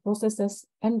 understanding of processes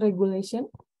and regulation,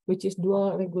 which is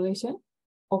dual regulation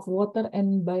of water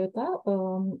and biota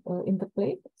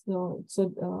interplay.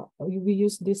 So we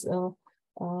use this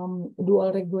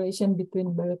dual regulation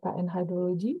between biota and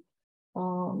hydrology,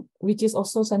 which is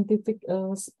also scientific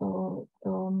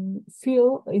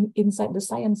field inside the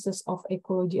sciences of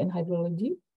ecology and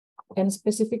hydrology, and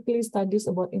specifically studies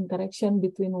about interaction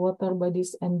between water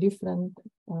bodies and different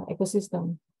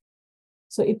ecosystems.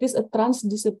 So it is a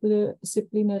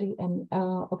transdisciplinary and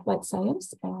applied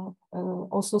science,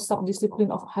 also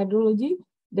subdiscipline of hydrology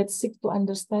that seek to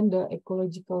understand the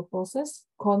ecological process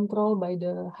controlled by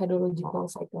the hydrological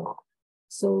cycle.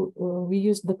 So we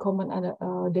use the common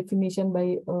definition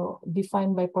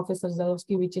defined by Professor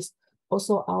Zalewski, which is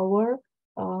also our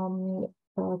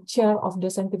chair of the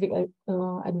Scientific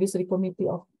Advisory Committee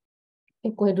of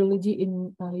Ecohydrology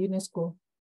in UNESCO.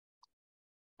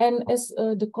 And as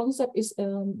the concept is,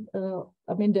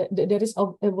 I mean, there is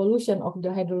evolution of the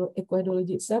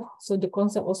ecohydrology itself. So the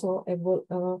concept also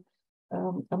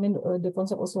the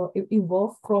concept also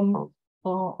evolved from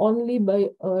only by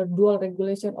dual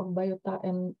regulation of biota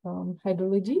and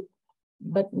hydrology,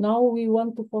 But now we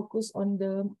want to focus on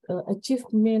the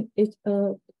achievement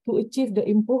to achieve the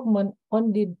improvement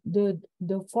on the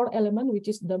 4 element, which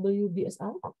is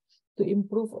WBSR, to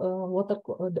improve water.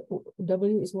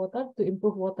 W is water, to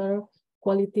improve water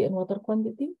quality and water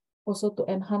quantity. Also to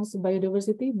enhance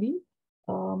biodiversity, B,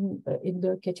 in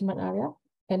the catchment area,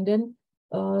 and then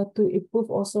to improve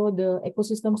also the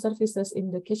ecosystem services in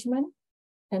the catchment.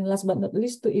 And last but not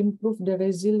least, to improve the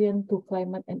resilience to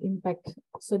climate and impact.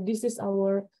 So this is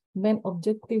our main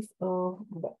objective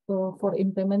for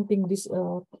implementing this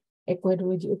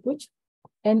eco-hydrology approach.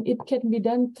 And it can be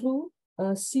done through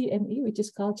C&E, which is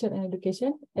culture and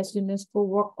education, as UNESCO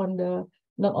work on the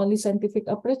not only scientific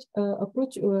approach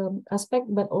aspect,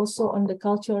 but also on the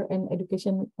culture and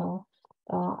education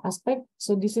aspect.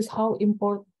 So this is how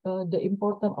the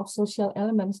importance of social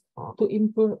elements to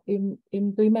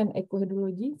implement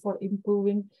eco-hydrology for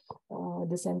improving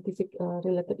the scientific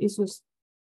related issues.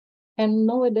 And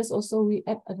nowadays also we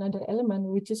add another element,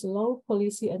 which is law,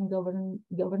 policy, and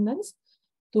governance,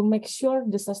 to make sure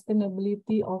the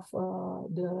sustainability of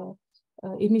the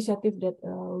initiative that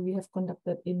we have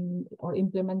conducted in or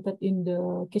implemented in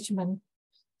the catchment.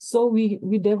 So we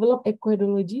develop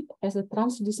eco-hydrology as a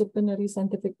transdisciplinary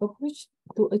scientific approach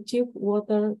to achieve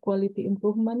water quality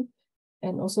improvement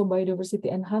and also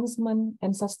biodiversity enhancement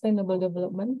and sustainable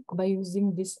development by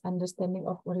using this understanding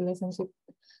of relationship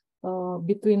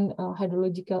between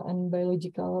hydrological and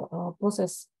biological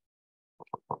process.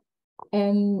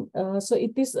 And so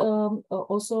it is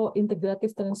also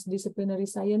integrative transdisciplinary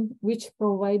science, which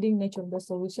providing nature-based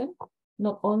solution,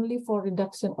 not only for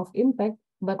reduction of impact,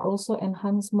 but also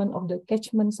enhancement of the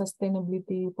catchment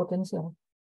sustainability potential.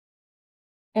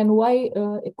 And why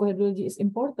eco-hydrology is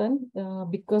important?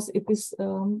 Because it is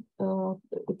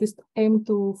aimed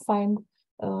to find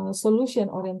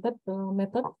solution-oriented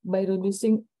method by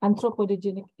reducing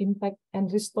anthropogenic impact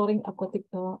and restoring aquatic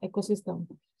ecosystem.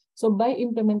 So by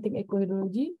implementing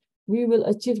eco-hydrology, we will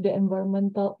achieve the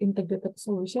environmental integrated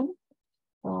solution,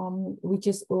 which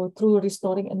is through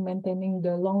restoring and maintaining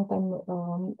the long-term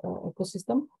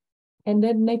ecosystem, and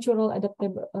then natural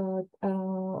adaptable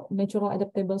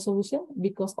solution,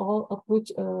 because all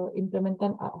approach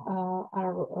implemented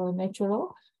are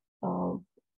natural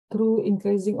through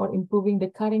increasing or improving the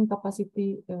carrying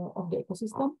capacity of the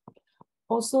ecosystem.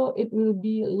 Also, it will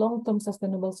be long-term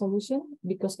sustainable solution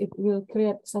because it will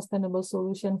create sustainable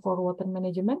solution for water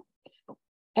management,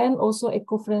 and also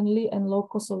eco-friendly and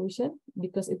low-cost solution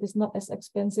because it is not as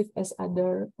expensive as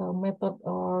other method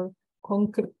or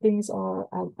concrete things or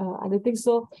other things.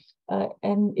 So,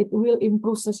 and it will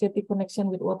improve society connection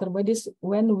with water bodies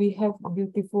when we have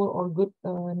beautiful or good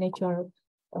nature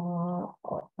or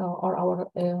our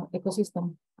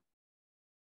ecosystem.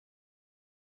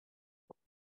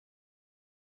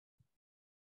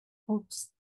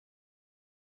 Oops.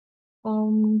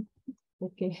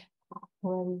 Okay,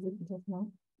 where is it just now?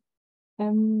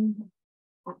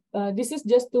 This is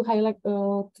just to highlight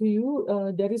to you,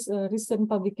 there is a recent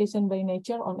publication by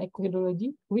Nature on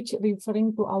eco-hydrology, which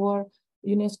referring to our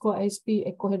UNESCO ISP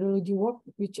eco-hydrology work,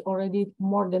 which already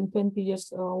more than 20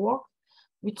 years work,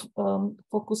 which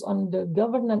focus on the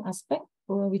governance aspect,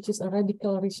 which is a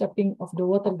radical reshaping of the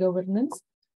water governance.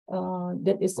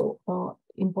 That is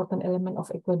important element of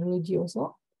eco-hydrology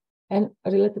also. And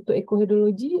related to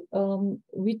eco-hydrology,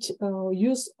 which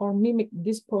use or mimic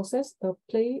this process,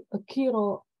 play a key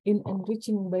role in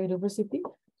enriching biodiversity,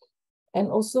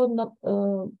 and also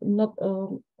not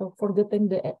forgetting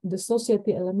the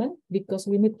society element, because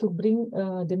we need to bring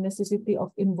the necessity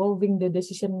of involving the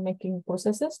decision-making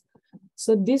processes.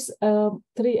 So this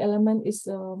 3 element is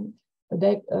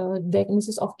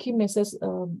diagnosis of key messages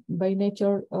by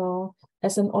Nature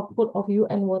as an output of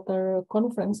UN Water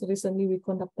Conference recently we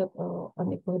conducted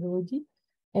on eco-hydrology.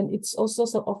 And it's also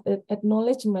sort of an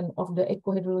acknowledgement of the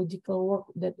eco-hydrological work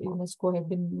that UNESCO have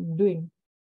been doing.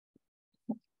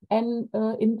 And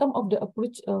in terms of the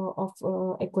approach of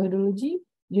eco-hydrology,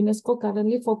 UNESCO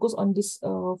currently focus on this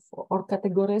or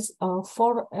categories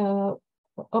 4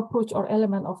 approach or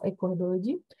element of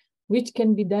eco-hydrology, which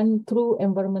can be done through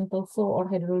environmental flow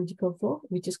or hydrological flow,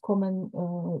 which is common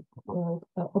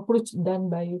approach done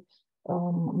by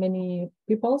many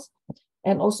peoples,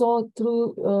 and also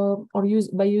through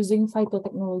by using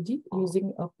phytotechnology,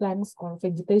 using plants or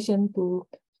vegetation to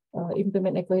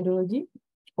implement eco-hydrology.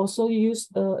 Also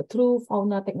use through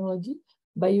fauna technology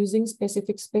by using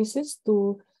specific species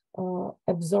to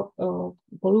absorb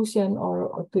pollution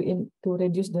or to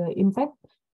reduce the impact,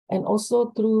 and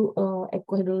also through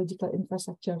eco-hydrological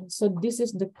infrastructure. So this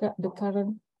is the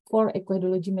current 4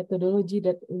 eco-hydrology methodology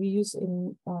that we use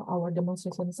in our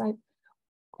demonstration site.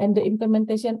 And the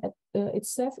implementation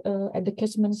itself at the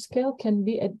catchment scale can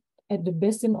be at the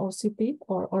basin or city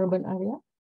or urban area,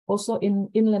 also in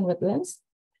inland wetlands,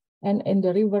 and in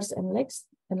the rivers and lakes.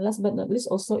 And last but not least,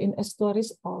 also in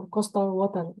estuaries or coastal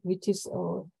water, which is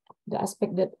the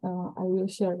aspect that I will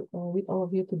share with all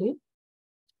of you today.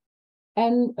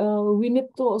 And we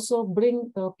need to also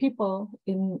bring people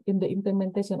in the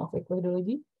implementation of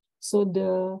ecohydrology. So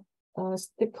the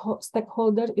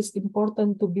stakeholder is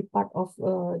important to be part of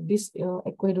this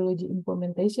ecohydrology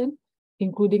implementation,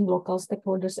 including local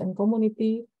stakeholders and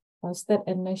community, state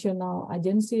and national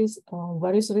agencies,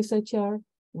 various researchers,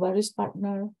 various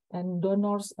partners and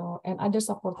donors and other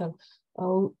supporters,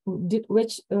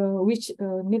 which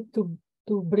need to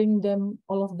bring them,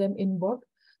 all of them,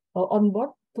 on board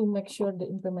to make sure the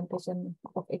implementation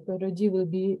of ecohydrology will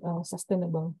be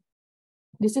sustainable.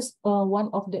 This is one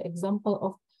of the example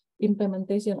of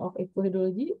implementation of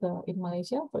ecohydrology in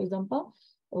Malaysia, for example,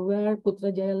 where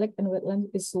Putrajaya Lake and Wetland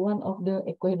is one of the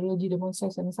ecohydrology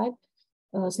demonstration sites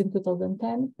since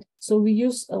 2010. So we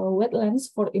use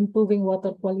wetlands for improving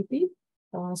water quality.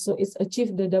 So it's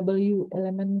achieved the W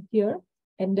element here.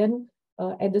 And then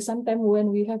at the same time, when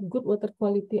we have good water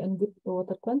quality and good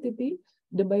water quantity,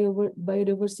 the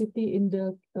biodiversity in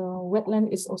the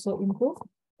wetland is also improved.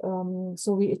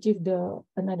 So we achieve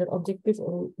another objective,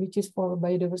 which is for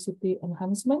biodiversity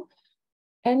enhancement.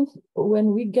 And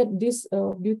when we get this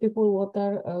beautiful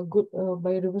water, good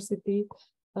biodiversity,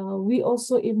 we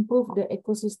also improve the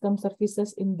ecosystem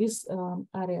services in this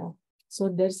area. So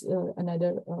there's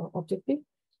another objective.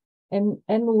 And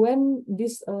when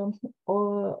this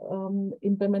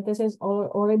implementation is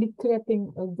already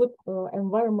creating a good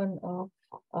environment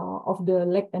of the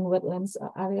lake and wetlands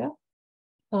area,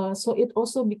 so it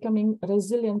also becoming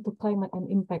resilient to climate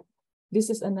and impact. This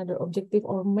is another objective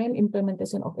or main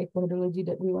implementation of ecohydrology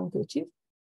that we want to achieve.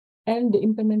 And the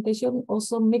implementation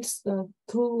also mixed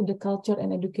through the culture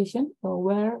and education,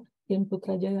 where in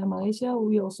Putrajaya, Malaysia,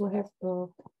 we also have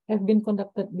been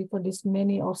conducted before this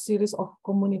many or series of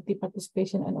community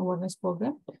participation and awareness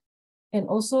program. And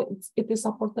also it is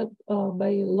supported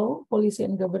by law, policy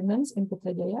and governance in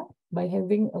Putrajaya by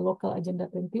having a local Agenda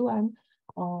 21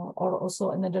 or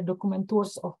also another document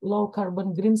towards of low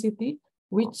carbon green city,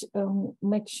 which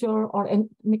make sure or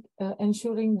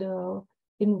ensuring the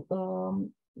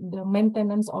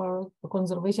maintenance or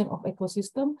conservation of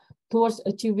ecosystem towards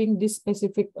achieving this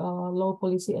specific law,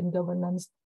 policy and governance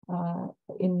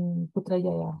in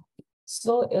Putrajaya.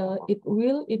 So it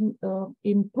will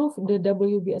improve the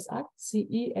WBSR,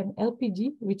 CE and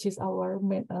LPG, which is our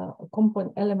main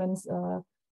component elements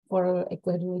for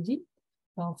ecohydrology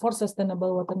for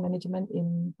sustainable water management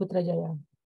in Putrajaya.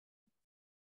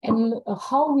 And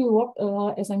how we work,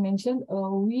 as I mentioned,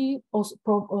 we also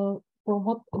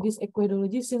promote this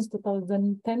ecohydrology since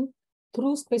 2010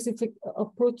 through specific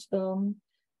approach. We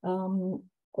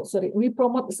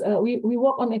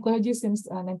work on ecohydrology since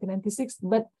 1996,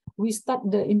 but we start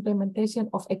the implementation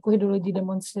of ecohydrology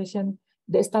demonstration,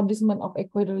 the establishment of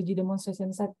ecohydrology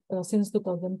demonstration site since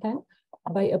 2010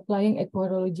 by applying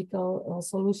ecohydrological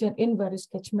solution in various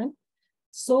catchment.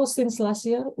 So since last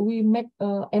year, we make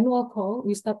annual call.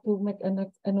 We start to make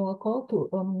an annual call to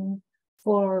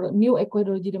for new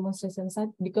ecohydrology demonstration site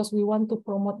because we want to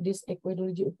promote this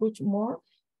ecohydrology approach more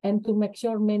and to make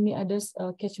sure many others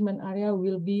catchment area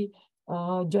will be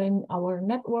join our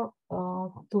network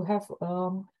to have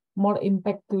more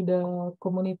impact to the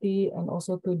community and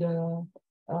also to the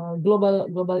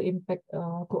global impact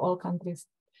to all countries.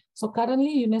 So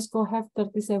currently UNESCO have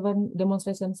 37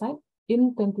 demonstration sites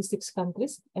in 26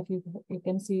 countries, as you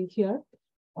can see here,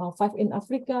 5 in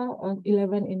Africa,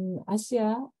 11 in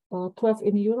Asia, 12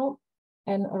 in Europe,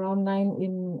 and around 9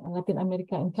 in Latin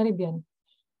America and Caribbean.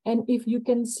 And if you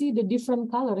can see the different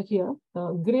color here,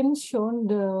 green shown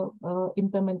the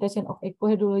implementation of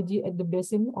ecohydrology at the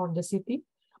basin or the city,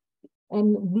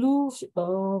 and blue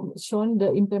shown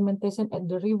the implementation at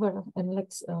the river and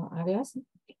lakes areas.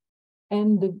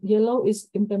 And the yellow is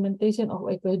implementation of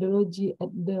ecohydrology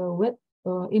at the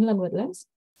inland wetlands.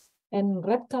 And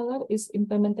red color is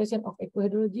implementation of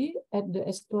ecohydrology at the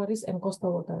estuaries and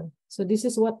coastal water. So this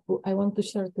is what I want to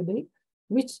share today,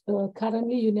 which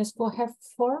currently UNESCO have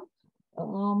 4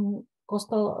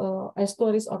 coastal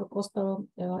estuaries or coastal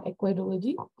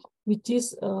ecohydrology, which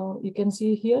is, you can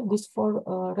see here, this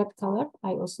 4 red color,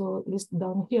 I also list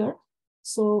down here.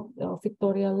 So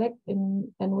Victoria Lake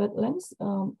and wetlands,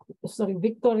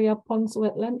 Victoria Ponds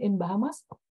wetland in Bahamas,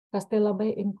 Castella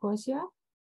Bay in Croatia,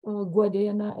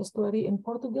 Guadiana estuary in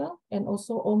Portugal, and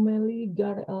also Omeli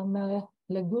Gar El Meleh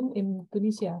Lagoon in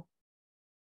Tunisia.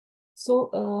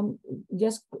 So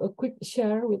just a quick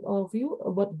share with all of you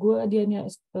about Guadiana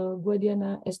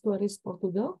Estuaries,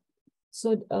 Portugal.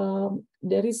 So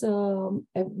there is a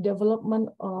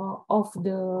development of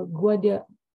the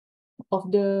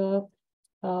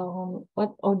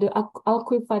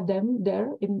aquifer dam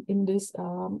there in this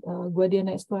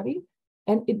Guadiana estuary,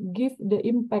 and it gives the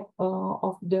impact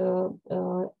of the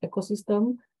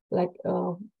ecosystem, like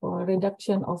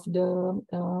reduction of the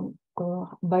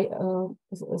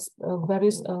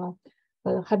various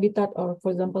habitat, or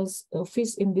for example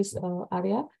fish in this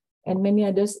area, and many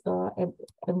others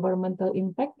environmental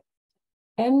impact.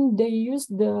 And they use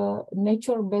the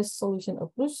nature-based solution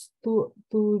approach to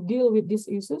deal with these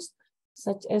issues,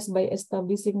 such as by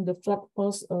establishing the flood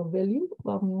pulse value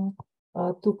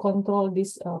to control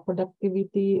this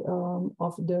productivity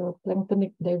of the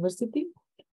planktonic diversity,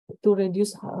 to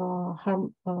reduce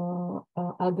harm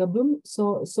algal bloom.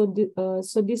 So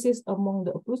this is among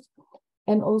the approach.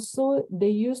 And also they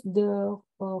use the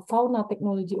fauna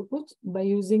technology approach by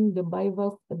using the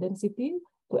bivalve density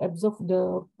to absorb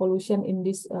the pollution in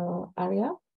this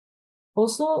area.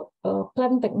 Also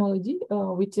plant technology,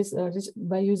 which is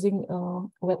by using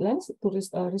wetlands to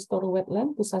restore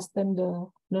wetland to sustain the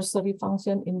nursery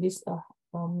function in this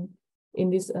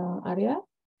area.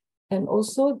 And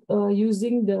also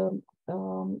using the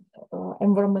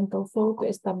environmental flow to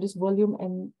establish volume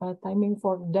and timing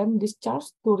for dam discharge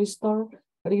to restore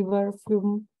river,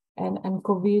 flume, and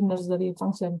covey nursery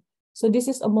function. So this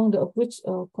is among the approach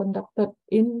conducted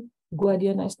in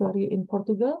Guadiana Estuary in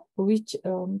Portugal, which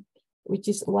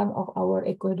is one of our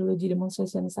ecohydrology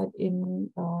demonstration site in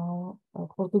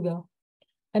Portugal.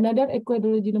 Another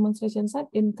ecohydrology demonstration site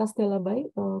in Castela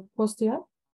Bay, Costa.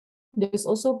 There is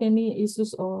also many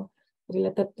issues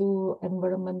related to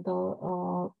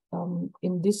environmental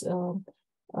in this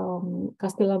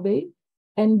Castela Bay,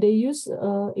 and they use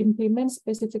implement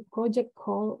specific project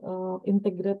called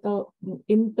integral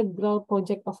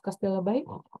project of Castela Bay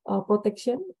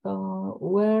protection,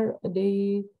 where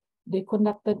they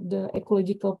conducted the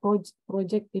ecological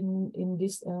project in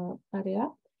this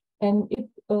area, and it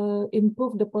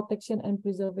improved the protection and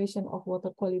preservation of water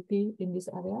quality in this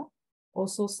area,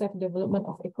 also safe development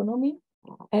of economy,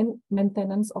 and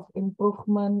maintenance of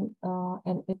improvement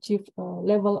and achieve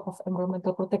level of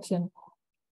environmental protection.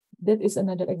 That is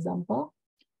another example.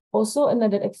 Also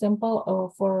another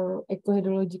example for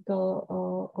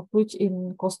ecohydrological approach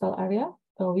in coastal area,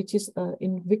 which is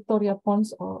in Victoria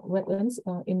Ponds or wetlands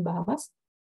in Bahamas,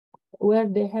 where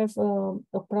they have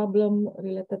a problem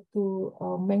related to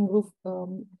mangrove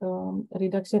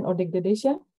reduction or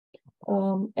degradation,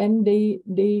 and they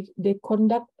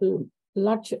conduct a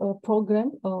large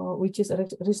program which is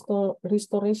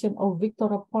restoration of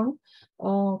Victoria Pond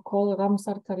called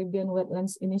Ramsar Caribbean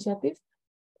Wetlands Initiative,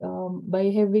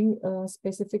 by having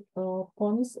specific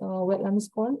ponds, wetlands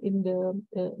pond in the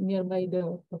nearby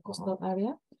the coastal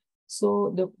area.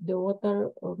 So the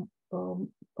water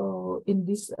in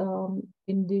this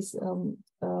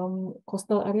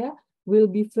coastal area will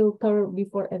be filtered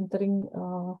before entering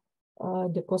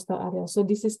the coastal area. So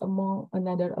this is among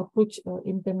another approach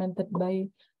implemented by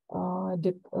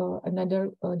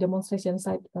another demonstration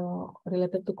site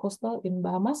related to coastal in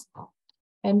Bahamas.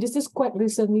 And this is quite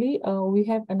recently, we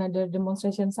have another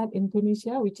demonstration site in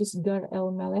Tunisia, which is Gar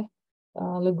El Meleh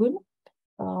Lagoon.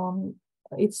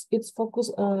 It's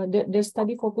focused, their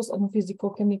study focused on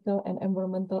physicochemical and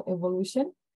environmental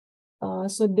evolution.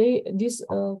 So these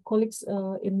colleagues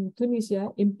in Tunisia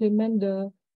implement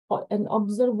an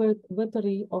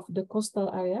observatory of the coastal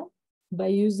area by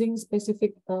using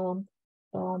specific by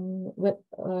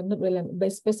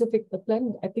specific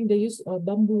plant. I think they use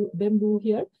bamboo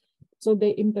here. So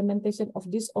the implementation of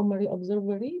this OMRI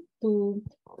observatory to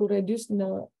reduce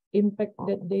the impact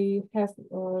that they have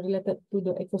related to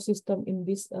the ecosystem in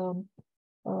this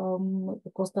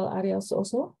coastal areas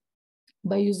also,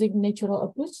 by using natural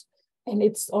approach, and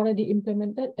it's already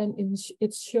implemented, and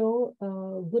it show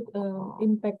good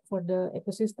impact for the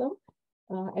ecosystem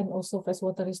and also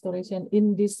freshwater restoration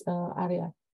in this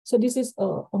area. So this is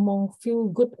among few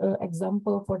good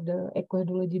example for the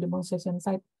ecohydrology demonstration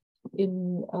site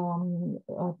in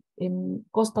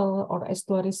coastal or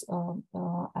estuaries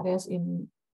areas in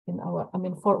our, I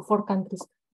mean, four countries.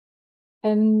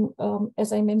 And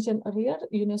as I mentioned earlier,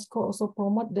 UNESCO also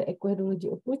promote the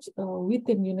ecohydrology approach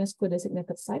within UNESCO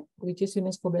designated site, which is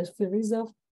UNESCO Biosphere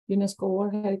Reserve, UNESCO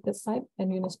World Heritage Site,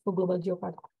 and UNESCO Global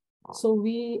Geopark. So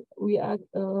we are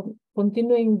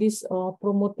continuing this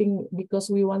promoting, because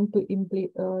we want to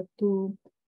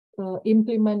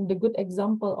implement the good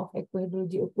example of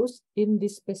ecohydrology approach in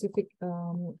these specific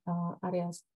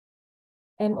areas.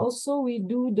 And also we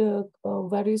do the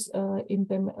various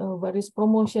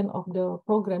promotion of the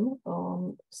program,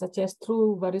 such as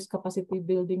through various capacity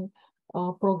building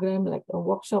program like a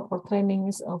workshop or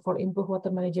trainings for improved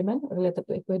water management related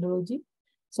to equihydrology.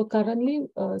 So currently,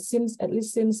 at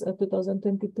least since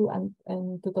 2022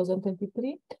 and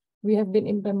 2023, we have been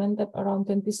implemented around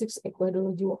 26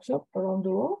 equihydrology workshops around the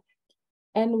world.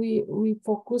 And we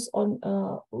focus on,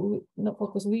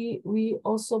 we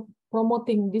also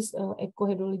promoting this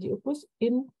ecohydrology approach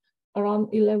in around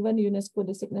 11 UNESCO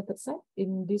designated sites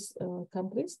in these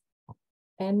countries.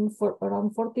 And for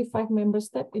around 45 member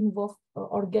states involved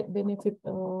or get benefit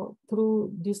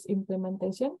through this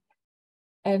implementation.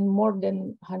 And more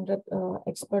than 100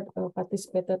 experts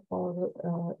participated or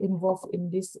involved in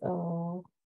these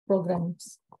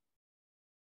programs.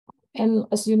 And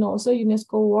as you know, also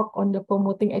UNESCO work on the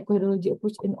promoting ecohydrology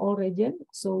approach in all regions.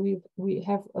 So we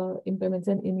have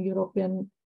implementation in European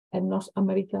and North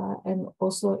America, and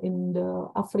also in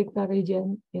the Africa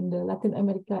region, in the Latin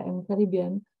America and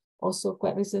Caribbean. Also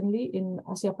quite recently in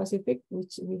Asia Pacific,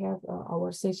 which we have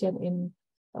our session in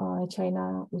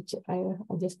China, which I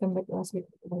just came back last week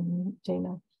from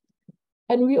China.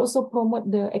 And we also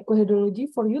promote the ecohydrology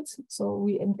for youth. So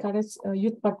we encourage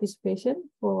youth participation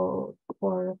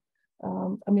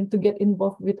to get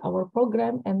involved with our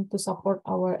program and to support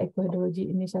our ecohydrology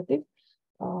initiative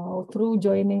through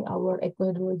joining our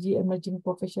Ecohydrology Emerging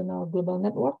Professional Global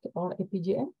Network, or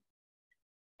APGN.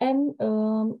 And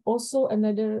also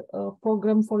another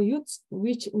program for youths,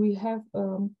 which we have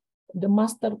the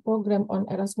master program on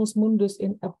Erasmus Mundus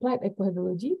in Applied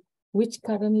Ecohydrology, which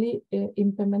currently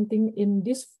implementing in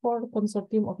this 4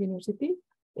 consortium of university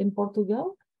in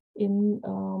Portugal, in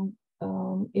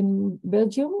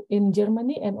Belgium, in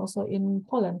Germany, and also in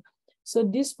Poland. So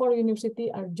these 4 universities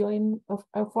are joint of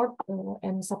effort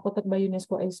and supported by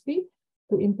UNESCO ASP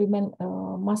to implement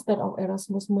Master of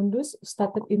Erasmus Mundus,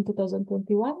 started in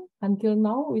 2021 until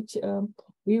now, which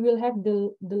we will have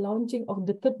the launching of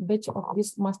the 3rd batch of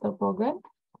this master program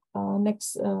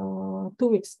next 2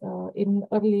 weeks in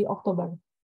early October.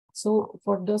 So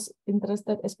for those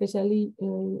interested, especially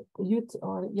youth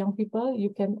or young people,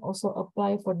 you can also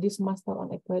apply for this master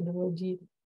on ecohydrology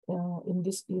in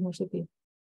this university.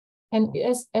 And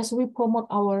as we promote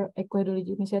our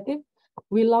ecohydrology initiative,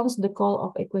 we launched the call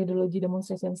of ecohydrology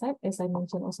demonstration site, as I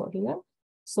mentioned also earlier.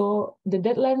 So the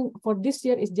deadline for this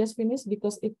year is just finished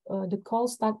because the call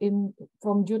start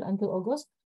from June until August.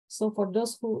 So for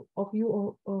those of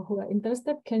you who are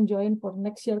interested, can join for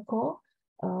next year call,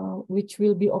 which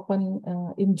will be open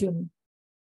in June.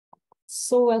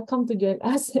 So welcome to join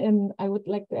us, and I would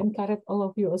like to encourage all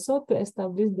of you also to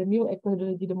establish the new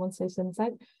ecohydrology demonstration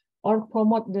site or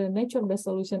promote the nature-based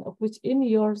solution approach in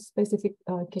your specific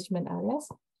catchment areas.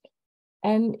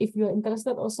 And if you're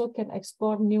interested, also can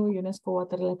explore new UNESCO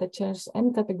water-related chairs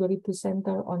and category 2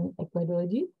 center on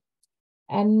ecohydrology,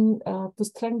 and to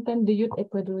strengthen the youth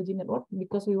ecohydrology network,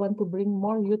 because we want to bring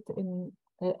more youth in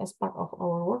as part of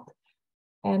our work.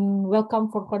 And welcome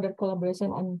for further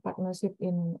collaboration and partnership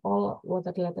in all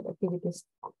water-related activities.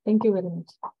 Thank you very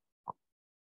much.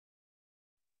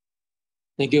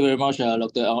 Thank you very much,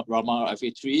 Dr. Rama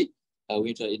FA3,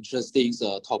 with an interesting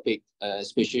topic,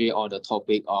 especially on the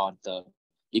topic on the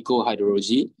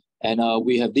eco-hydrology. And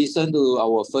we have listened to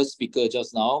our first speaker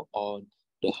just now on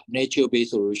the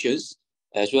nature-based solutions,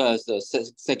 as well as the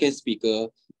second speaker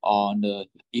on the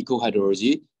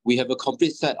eco-hydrology. We have a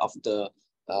complete set of the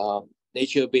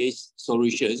nature-based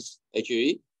solutions,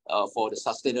 actually, for the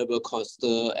sustainable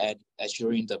coastal and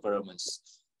estuarine developments.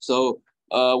 So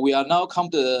we are now come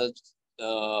to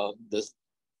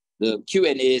the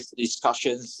Q&A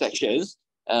discussion sections.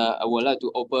 I would like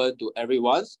to open to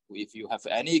everyone. If you have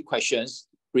any questions,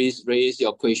 please raise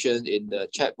your question in the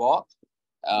chat box.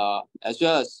 As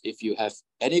well as if you have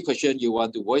any question you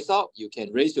want to voice out, you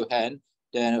can raise your hand.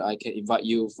 Then I can invite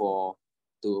you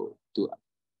to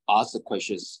ask the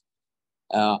questions.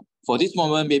 For this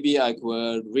moment, maybe I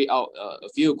will read out a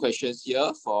few questions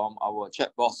here from our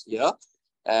chat box here.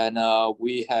 And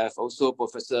we have also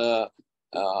Professor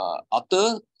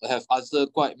Arthur have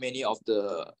answered quite many of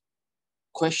the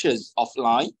questions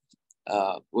offline,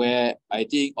 where I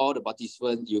think all the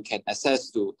participants, you can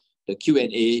access to the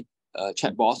Q&A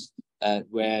chat box, and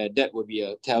where that will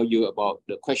be tell you about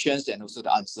the questions and also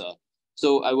the answer.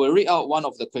 So I will read out one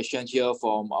of the questions here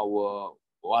from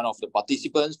one of the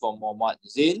participants, from Mohammad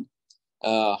Zain.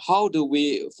 How do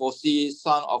we foresee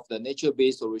some of the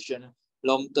nature-based solution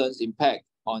long-term impact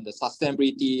on the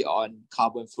sustainability on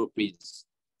carbon footprints?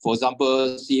 For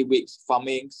example, seaweed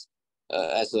farming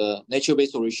as a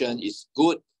nature-based solution is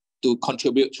good to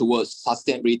contribute towards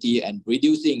sustainability and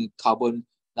reducing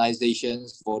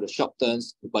carbonizations for the short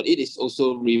terms, but it is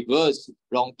also reverse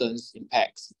long-term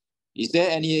impacts. Is there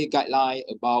any guideline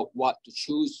about what to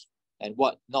choose and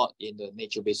what not in the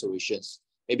nature-based solutions?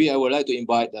 Maybe I would like to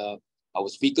invite our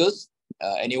speakers,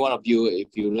 any one of you,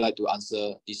 if you would like to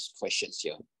answer these questions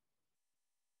here.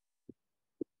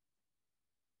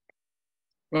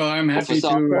 Well, I'm happy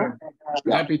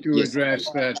to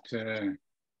address that,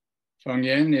 Fang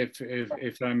Yen,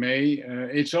 if I may.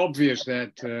 It's obvious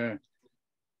that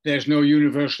there's no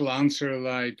universal answer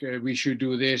like we should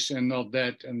do this and not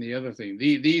that and the other thing.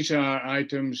 These are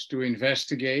items to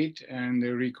investigate and they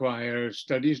require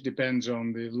studies, depends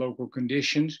on the local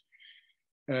conditions.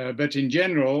 But in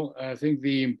general, I think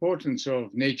the importance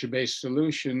of nature-based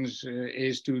solutions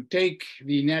is to take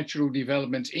the natural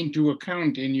developments into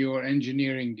account in your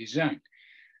engineering design.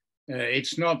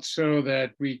 It's not so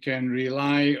that we can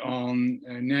rely on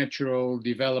natural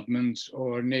developments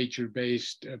or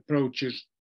nature-based approaches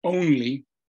only,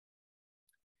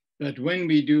 but when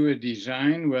we do a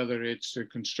design, whether it's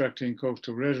constructing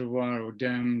coastal reservoir or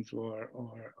dams or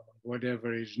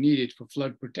whatever is needed for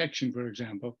flood protection, for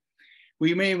example,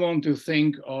 we may want to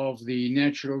think of the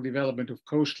natural development of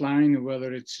coastline,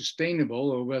 whether it's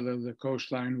sustainable or whether the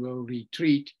coastline will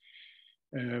retreat,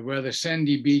 whether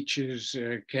sandy beaches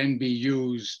can be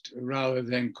used rather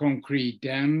than concrete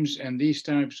dams, and these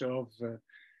types of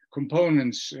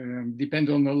components depend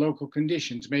on the local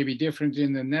conditions, may be different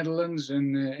in the Netherlands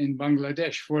and in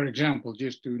Bangladesh, for example,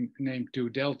 just to name two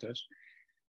deltas.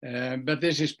 But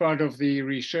this is part of the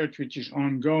research which is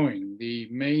ongoing. The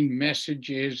main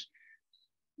message is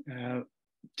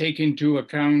take into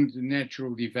account the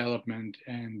natural development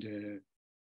and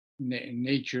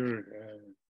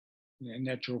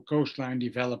natural coastline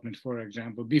development, for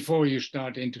example, before you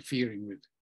start interfering with.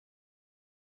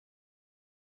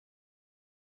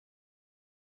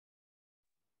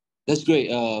 That's great,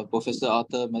 Professor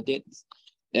Arthur Madid.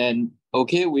 And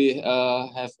okay, we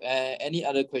have any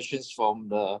other questions from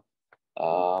the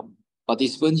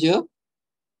participants here?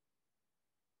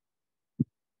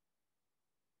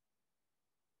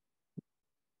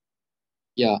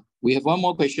 Yeah, we have one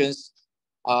more question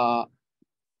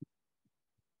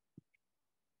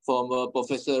from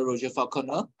Professor Roger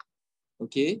Falconer.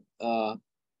 Okay,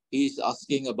 he's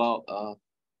asking about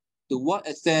to what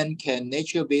extent can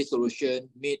nature-based solution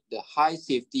meet the high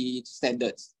safety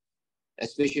standards,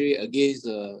 especially against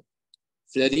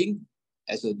flooding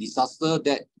as a disaster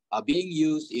that are being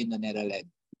used in the Netherlands?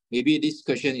 Maybe this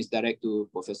question is direct to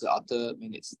Professor Arthur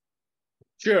Minitz.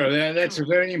 Sure, that's a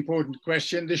very important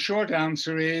question. The short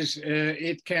answer is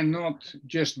it cannot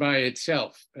just by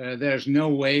itself. There's no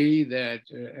way that,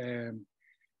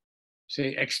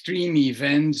 say, extreme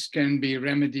events can be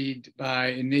remedied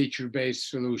by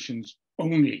nature-based solutions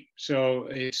only. So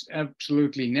it's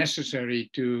absolutely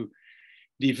necessary to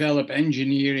develop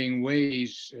engineering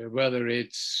ways, whether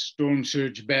it's storm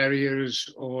surge barriers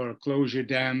or closure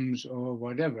dams or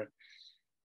whatever,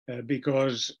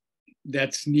 because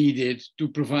that's needed to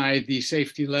provide the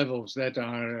safety levels that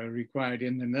are required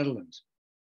in the Netherlands.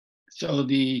 So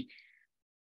the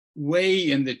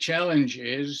way and the challenge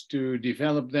is to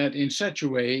develop that in such a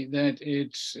way that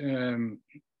it's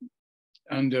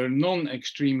under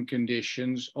non-extreme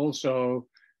conditions, also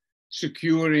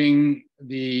securing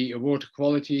the water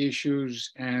quality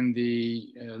issues and the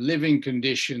living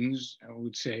conditions, I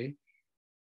would say,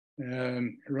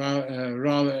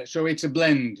 so it's a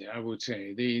blend, I would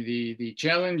say. The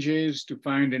challenge is to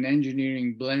find an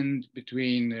engineering blend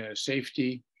between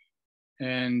safety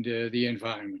and the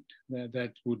environment.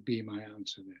 That would be my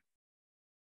answer there.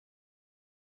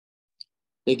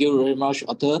 Thank you very much,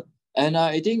 Arthur. And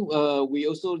I think we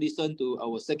also listened to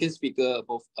our second speaker,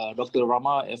 Dr.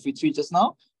 Rama Fitri just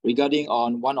now, regarding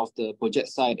on one of the project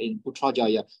site in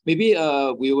Putrajaya. Maybe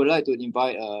we would like to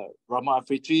invite Rama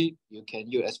Fitri.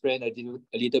 Can you explain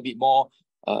a little bit more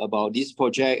about this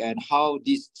project and how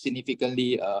this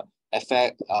significantly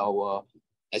affect our,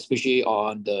 especially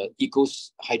on the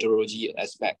eco-hydrology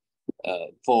aspect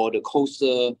for the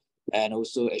coastal and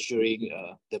also estuarine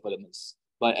developments.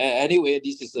 But anyway,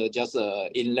 this is just an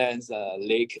inland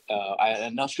lake.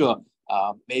 I'm not sure.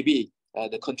 Maybe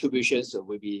the contributions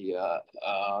will be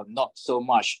not so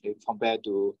much compared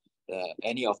to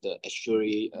any of the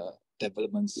estuary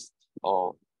developments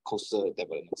or coastal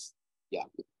developments. Yeah,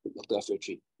 Dr.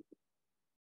 Fitri.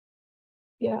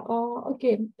 Yeah,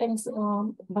 okay, thanks.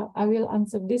 But I will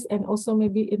answer this and also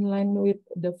maybe in line with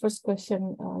the first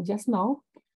question just now,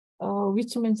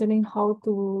 which mentioning how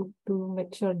to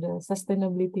make sure the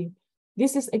sustainability.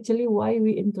 This is actually why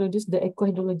we introduced the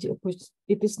ecohydrology approach.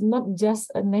 It is not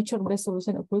just a nature-based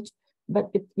solution approach,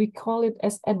 but we call it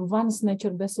as advanced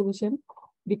nature-based solution,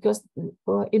 because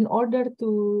in order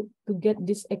to get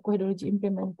this ecohydrology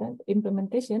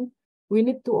implementation, we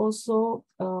need to also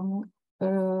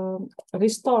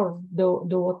restore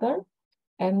the water,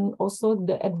 and also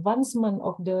the advancement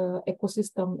of the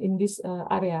ecosystem in this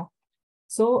area.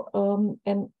 So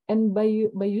and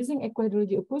by using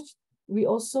ecohydrology approach, we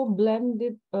also blend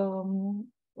it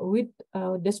with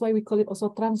that's why we call it also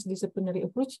transdisciplinary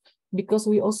approach, because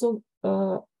we also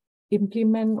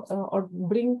implement or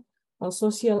bring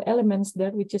social elements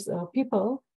there, which is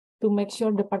people, to make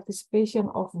sure the participation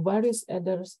of various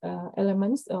other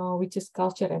elements, which is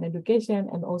culture and education,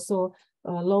 and also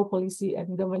law, policy,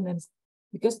 and governance.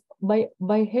 Because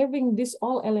by having these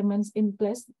all elements in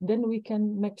place, then we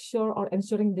can make sure or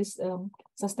ensuring this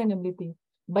sustainability.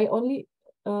 By only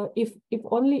if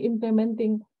only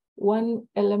implementing one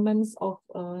elements of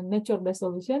nature-based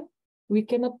solution, we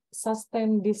cannot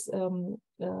sustain this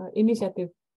initiative.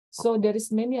 So there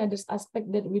is many other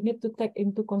aspects that we need to take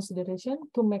into consideration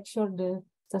to make sure the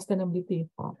sustainability.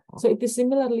 So it is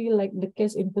similarly like the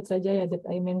case in Putrajaya that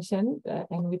I mentioned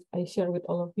and which I share with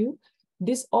all of you.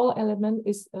 This all element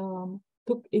is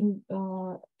took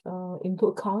into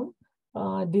account.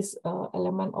 This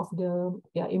element of the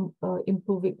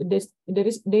improving this.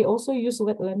 They also use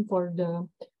wetland for the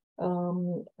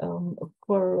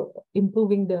for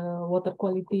improving the water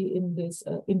quality in this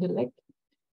in the lake.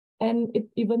 And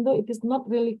even though it is not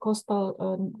really coastal,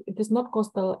 it is not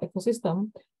coastal ecosystem,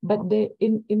 but they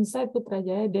inside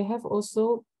Putrajaya they have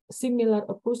also similar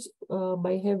approach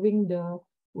by having the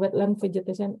wetland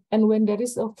vegetation. And when there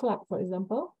is a flood, for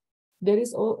example,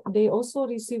 they also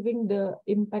receiving the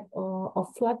impact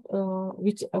of flood,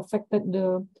 which affected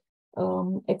the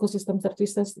ecosystem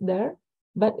services there.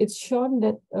 But it's shown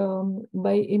that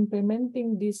by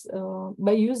implementing this,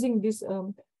 by using this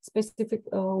specific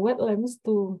wetlands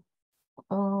to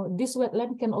this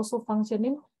wetland can also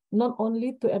functioning not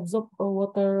only to absorb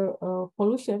water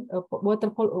pollution,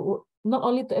 not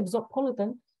only to absorb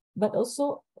pollutant, but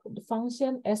also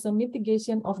function as a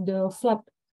mitigation of the flood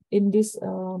in this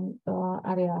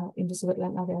area, in this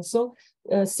wetland area. So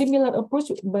similar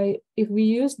approach by if we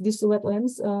use these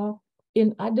wetlands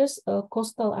in others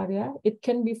coastal area, it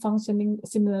can be functioning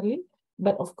similarly.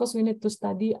 But of course, we need to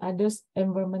study others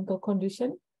environmental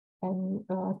condition and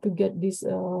to get this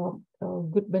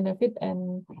good benefit,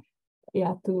 and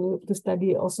to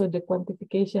study also the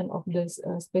quantification of this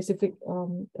specific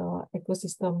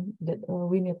ecosystem that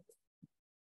we need.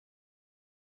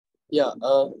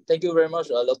 Thank you very much,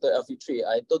 Dr. Alfitri.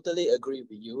 I totally agree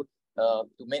with you.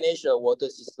 To manage a water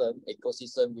system,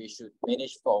 ecosystem, we should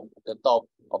manage from the top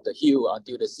of the hill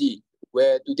until the sea.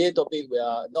 Where today's topic, we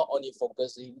are not only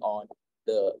focusing on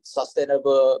the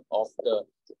sustainable of the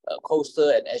coastal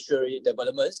and estuary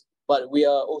developments, but we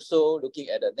are also looking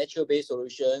at the nature-based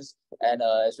solutions and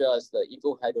as well as the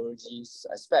eco-hydrology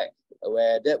aspect,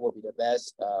 where that will be the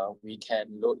best. We can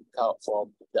look out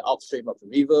from the upstream of the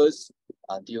rivers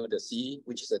until the sea,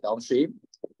 which is the downstream.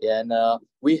 And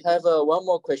we have one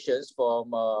more question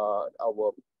from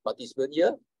our participant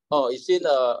here. Oh, it seems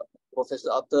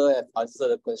Professor Arthur have answered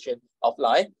the question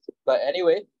offline. But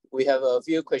anyway, we have a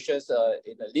few questions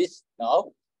in the list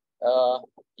now.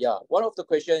 One of the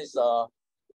questions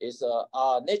is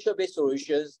are nature-based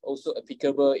solutions also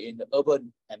applicable in the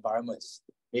urban environments?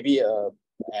 Maybe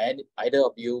and either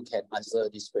of you can answer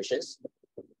these questions.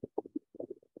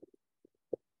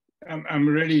 I'm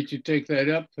ready to take that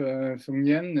up from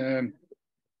Yen.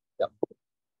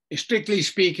 Strictly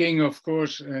speaking, of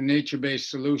course, nature-based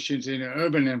solutions in an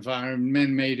urban environment,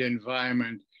 man-made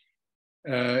environment,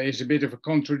 is a bit of a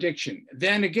contradiction.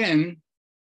 Then again,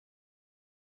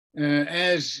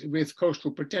 as with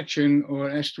coastal protection or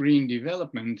estuarine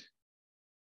development,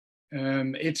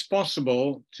 it's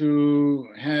possible to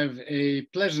have a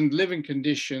pleasant living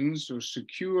conditions or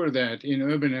secure that in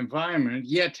urban environment,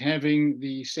 yet having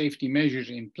the safety measures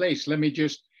in place. Let me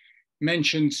just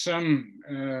mention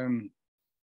some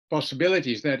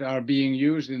possibilities that are being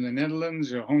used in the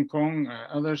Netherlands or Hong Kong,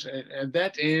 others.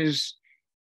 That is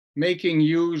making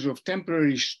use of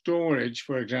temporary storage,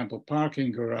 for example,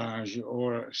 parking garage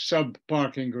or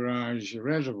sub-parking garage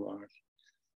reservoirs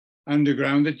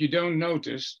underground that you don't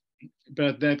notice,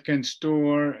 but that can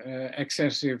store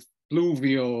excessive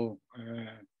pluvial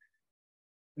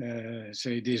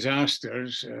say,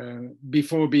 disasters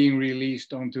before being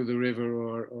released onto the river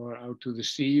or out to the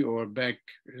sea or back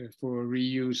for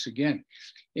reuse again.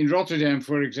 In Rotterdam,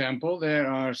 for example, there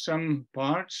are some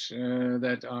parts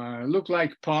that look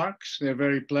like parks. They're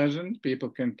very pleasant. People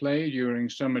can play during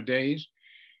summer days.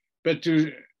 But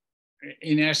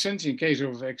in essence, in case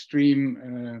of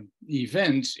extreme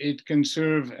events, it can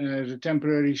serve as a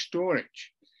temporary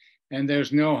storage. And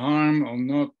there's no harm or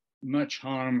not much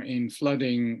harm in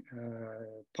flooding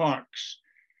parks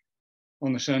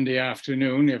on a Sunday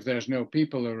afternoon if there's no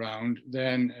people around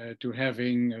than to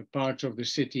having parts of the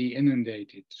city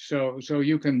inundated. So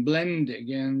you can blend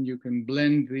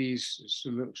these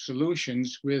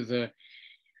solutions with a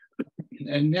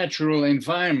natural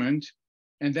environment,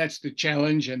 and that's the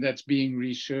challenge, and that's being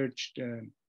researched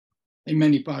in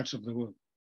many parts of the world.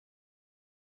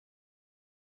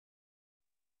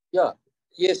 Yeah,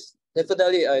 yes.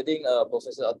 Definitely, I think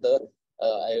Professor Arthur,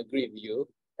 I agree with you,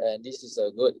 and this is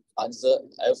a good answer.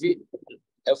 Elfie,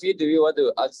 do you want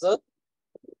to answer?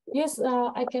 Yes,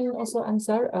 I can also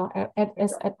answer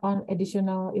add on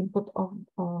additional input of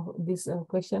this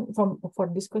question for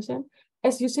this question.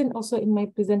 As you seen also in my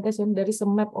presentation, there is a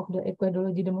map of the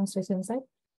aquahydrology demonstration site.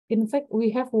 In fact,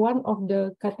 we have one of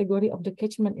the category of the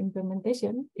catchment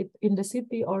implementation in the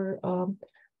city or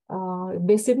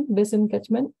basin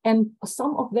catchment, and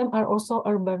some of them are also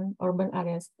urban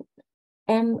areas.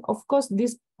 And of course,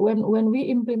 this when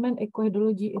we implement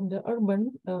ecohydrology in the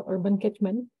urban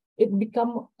catchment, it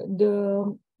become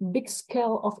the big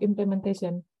scale of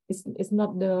implementation. It's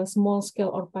not the small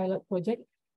scale or pilot project.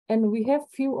 And we have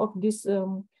few of these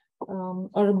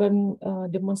urban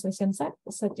demonstration sites,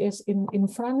 such as in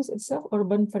France itself,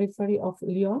 urban periphery of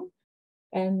Lyon,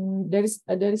 and there is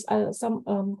some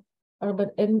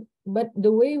urban but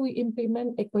the way we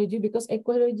implement ecohydrology, because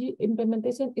ecohydrology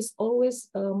implementation is always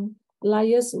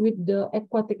liaised with the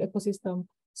aquatic ecosystem.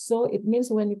 So it means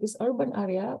when it is urban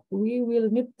area, we will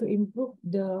need to improve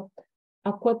the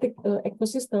aquatic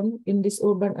ecosystem in this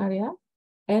urban area,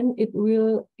 and it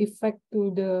will affect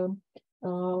to the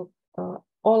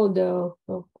all the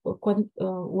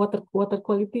water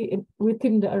quality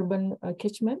within the urban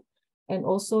catchment, and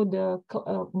also the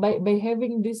by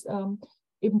having this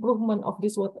improvement of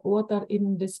this water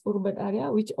in this urban area,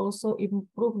 which also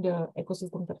improve the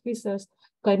ecosystem services,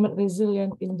 climate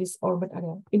resilient in this urban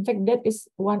area. In fact, that is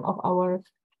one of our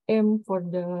aim for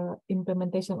the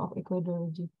implementation of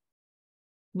ecohydrology.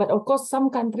 But of course, some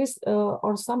countries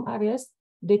or some areas,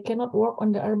 they cannot work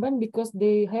on the urban because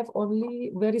they have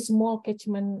only very small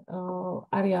catchment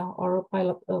area or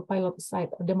pilot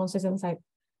site, demonstration site.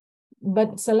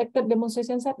 But selected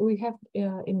demonstration site we have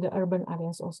in the urban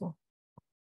areas also.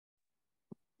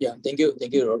 Yeah, thank you,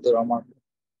 Dr. Rahman.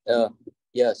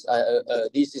 Yes,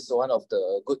 this is one of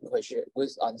the good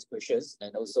questions,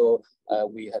 and also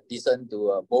we have listened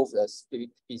to both the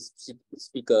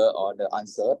speaker on the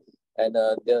answer, and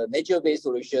the nature-based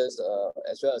solutions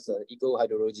as well as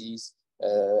eco-hydrologies,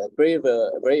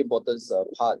 very important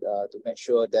part to make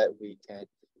sure that we can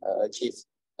achieve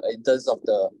in terms of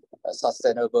the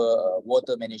sustainable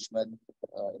water management,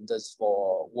 in terms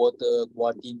for water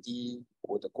quantity,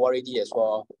 water quality as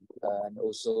well, and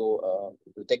also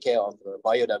to take care of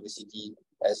biodiversity,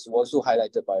 as also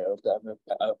highlighted by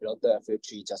Dr.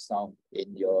 F3 just now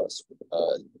in your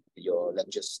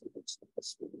lectures.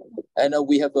 And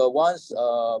we have one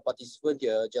participant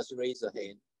here just raised a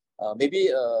hand. Maybe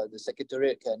the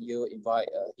Secretariat, can you invite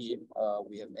him?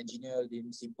 We have Engineer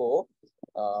Lim Simpo.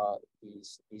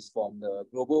 He's from the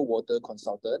Global Water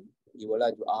Consultant. He would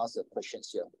like to ask the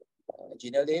questions here.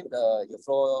 Engineer Lim, the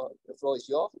floor is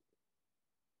yours.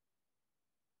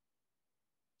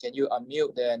 Can you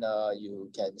unmute, then you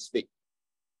can speak.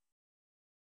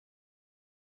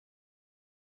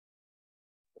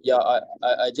 Yeah,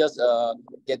 I just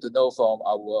get to know from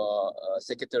our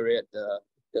Secretariat the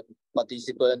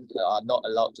participants are not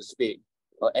allowed to speak.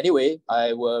 Anyway,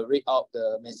 I will read out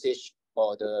the message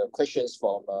or the questions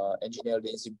from Engineer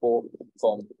Lin Simpo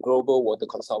from Global Water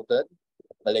Consultant,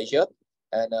 Malaysia.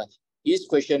 And his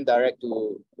question direct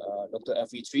to Dr.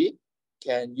 F3.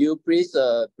 Can you please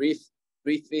brief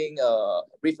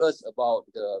us about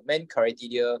the main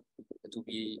criteria to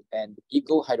be an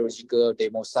eco-hydrological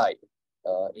demo site?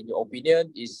 In your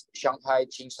opinion, is Shanghai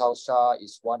Qingzhou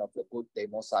is one of the good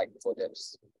demo sites for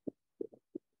this?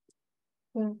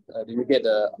 Yeah. Do you get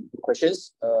the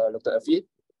questions, Dr. Afi?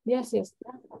 Yes.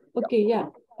 Okay, yeah.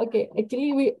 Okay,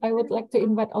 actually, I would like to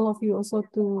invite all of you also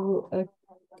to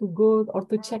go or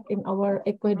to check in our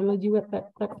ecohydrology web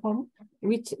platform,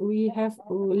 which we have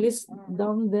list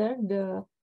down there the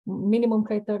minimum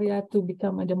criteria to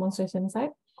become a demonstration site.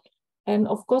 And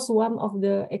of course, one of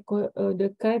the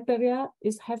criteria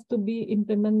is have to be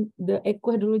implement the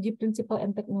eco-hydrology principle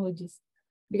and technologies,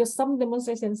 because some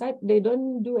demonstration site they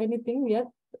don't do anything yet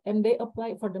and they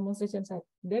apply for demonstration site.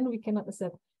 Then we cannot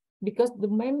accept, because the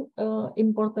main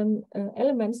important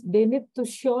elements, they need to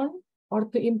show or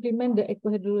to implement the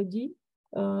eco-hydrology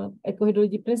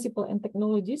principle and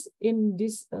technologies in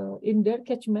this in their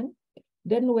catchment.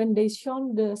 Then when they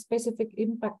show the specific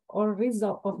impact or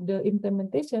result of the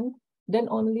implementation, then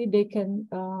only they can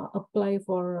apply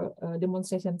for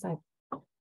demonstration site.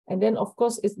 And then of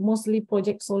course it's mostly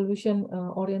project solution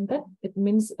oriented. It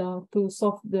means to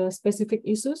solve the specific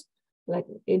issues, like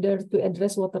either to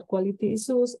address water quality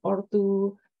issues or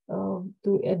to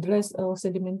address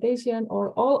sedimentation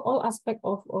or all aspect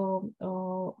of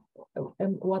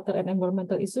water and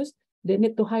environmental issues. They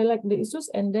need to highlight the issues,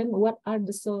 and then what are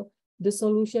the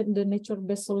solution, the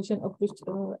nature-based solution approach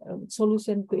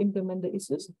solution to implement the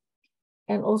issues.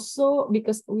 And also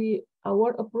because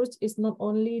our approach is not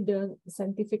only the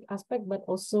scientific aspect, but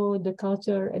also the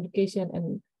culture, education,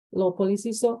 and law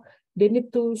policy. So they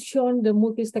need to show the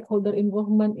multi-stakeholder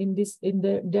involvement in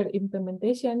their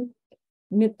implementation,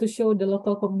 need to show the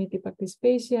local community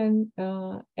participation,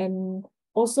 and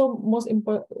also most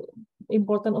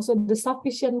important also the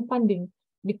sufficient funding,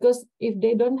 because if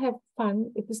they don't have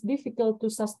fund, it is difficult to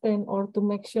sustain or to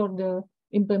make sure the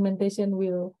implementation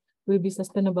will be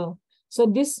sustainable. So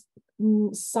this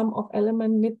some of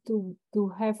element need to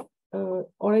have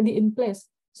already in place.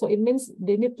 So it means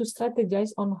they need to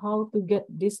strategize on how to get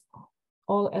this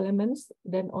all elements.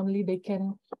 Then only they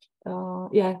can,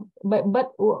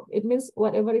 But it means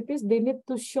whatever it is, they need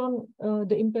to show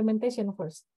the implementation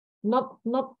first. Not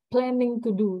planning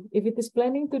to do. If it is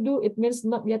planning to do, it means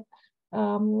not yet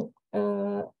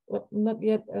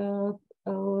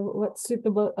what's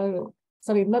suitable.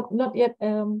 Not yet.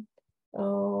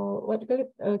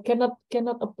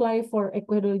 Cannot apply for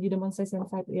eco-hydrology demonstration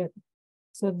site yet.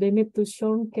 So they need to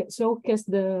showcase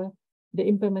the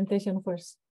implementation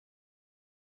first.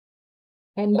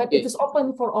 And but it is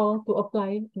open for all to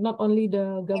apply, not only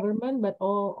the government, but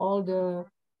all the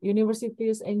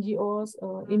universities, NGOs,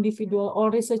 individual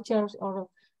or researchers or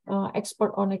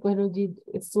expert on eco-hydrology.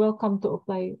 It's welcome to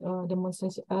apply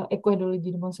demonstration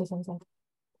eco-hydrology demonstration site.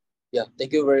 Yeah,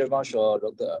 thank you very much,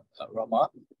 Dr. Rama.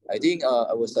 I think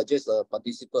I would suggest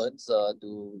participants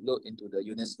to look into the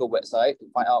UNESCO website to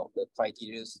find out the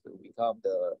criteria to become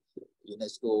the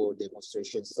UNESCO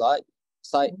demonstration site.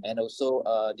 And also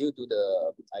due to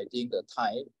the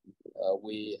time,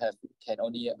 we can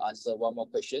only answer one more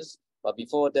questions. But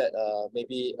before that,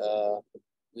 maybe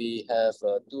we have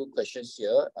two questions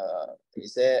here.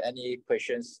 Is there any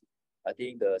questions? I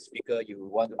think the speaker you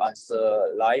want to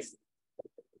answer live,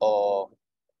 or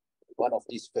one of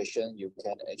these questions you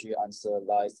can actually answer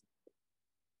live.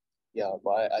 Yeah,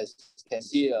 but I can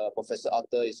see Professor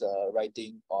Arthur is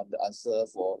writing on the answer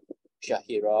for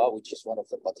Shahira, which is one of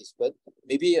the participants.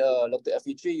 Maybe Dr.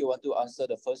 F3, you want to answer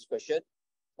the first question.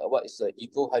 What is the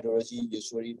eco-hydrology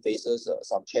usually faces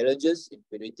some challenges in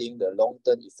predicting the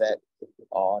long-term effect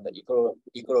on the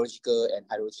ecological and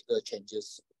hydrological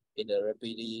changes in the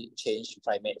rapidly changed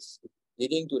climates,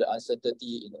 leading to the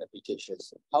uncertainty in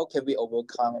applications. How can we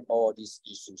overcome all these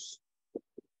issues?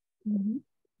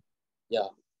 Yeah.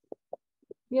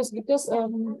 Yes, because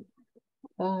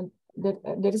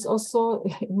that is also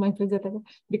in my presentation,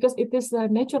 because it is a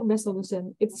nature-based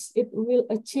solution. It will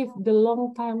achieve the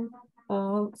long-term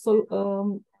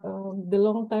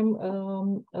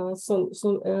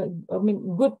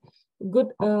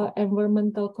good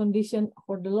environmental condition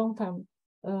for the long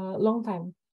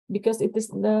time, because it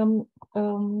is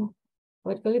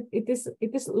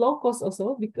it is low cost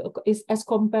also, because it's as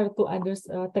compared to other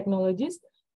technologies,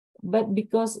 but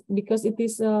because it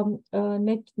is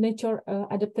nature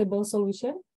adaptable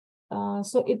solution,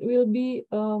 so it will be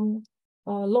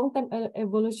long-term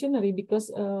evolutionary, because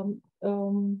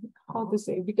how to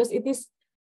say, because it is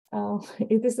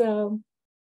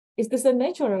a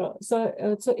natural, so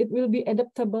it will be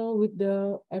adaptable with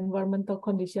the environmental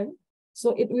condition,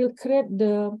 so it will create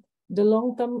the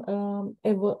long-term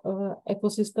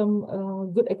ecosystem,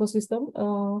 good ecosystem,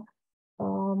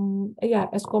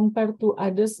 as compared to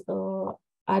others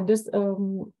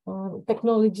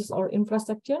technologies or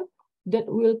infrastructure that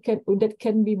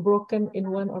can be broken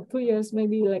in 1 or 2 years,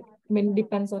 maybe, like,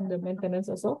 depends on the maintenance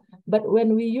also. But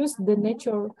when we use the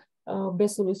nature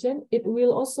based solution, it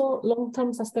will also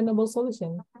long-term sustainable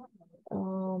solution.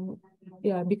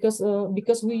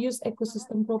 Because we use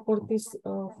ecosystem properties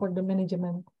for the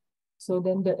management, so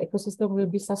then the ecosystem will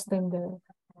be sustained there.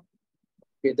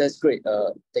 Okay, that's great.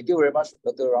 Thank you very much,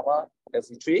 Dr. Rama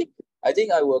F3. I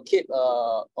think I will keep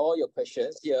all your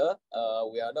questions here.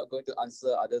 We are not going to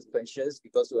answer other questions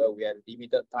because we have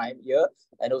limited time here.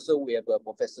 And also we have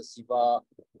Professor Siva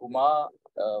Kumar,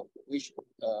 which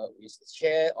is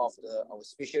chair of our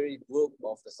specialist group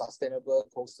of the Sustainable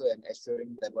Coastal and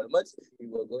Estuarine Developments. We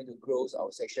were going to close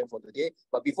our section for today.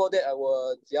 But before that, I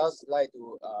would just like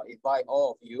to invite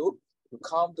all of you to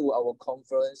come to our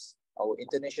conference, our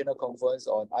international conference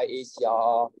on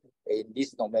IACR in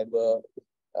this November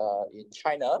in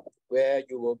China, where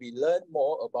you will be learn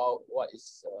more about what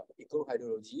is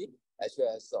eco-hydrology, as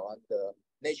well as on the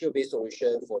nature-based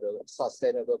solution for the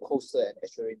sustainable coastal and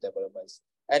estuarine developments.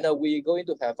 And we're going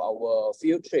to have our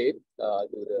field trip to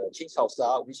the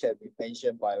Qingchaosha, which has been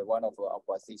mentioned by one of our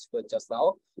participants just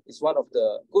now. It's one of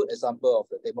the good example of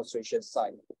the demonstration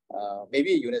site.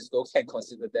 Maybe UNESCO can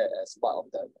consider that as part of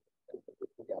that.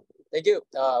 Yeah. Thank you.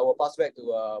 I will pass back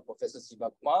to Professor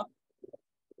Siva Kumar.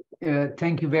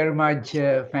 Thank you very much,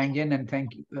 Fang Yen, and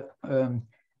thank you.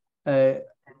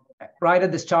 Right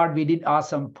at the start, we did ask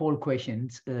some poll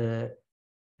questions. So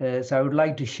I would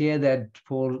like to share that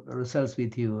poll results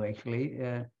with you, actually.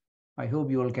 I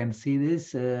hope you all can see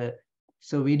this.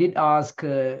 So we did ask,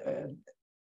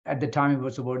 at the time it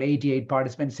was about 88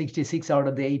 participants, 66 out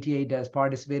of the 88 has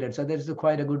participated. So there's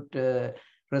quite a good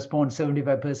response,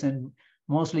 75%,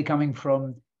 mostly coming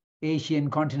from Asian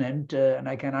continent, and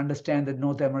I can understand that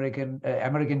North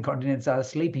American continents are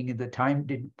sleeping at the time.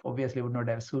 Obviously would not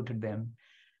have suited them.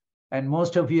 And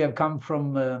most of you have come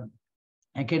from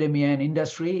academia and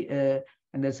industry,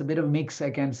 and there's a bit of mix.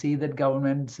 I can see that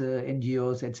governments,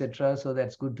 NGOs, etc. So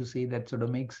that's good to see that sort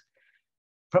of mix.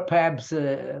 Perhaps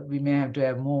we may have to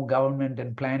have more government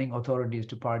and planning authorities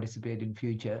to participate in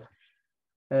future.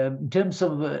 In terms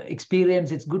of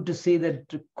experience, it's good to see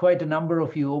that quite a number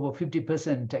of you, over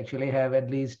 50% actually, have at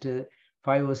least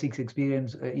 5 or 6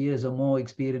 years or more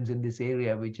experience in this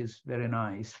area, which is very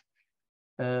nice.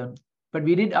 But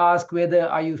we did ask whether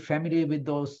are you familiar with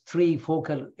those 3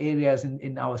 focal areas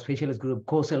in our specialist group: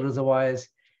 coastal reservoirs,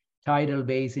 tidal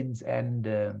basins, and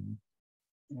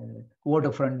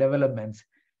waterfront developments.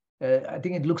 I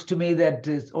think it looks to me that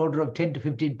it's order of 10 to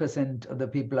 15% of the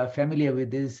people are familiar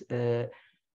with this.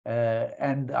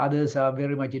 And others are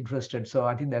very much interested. So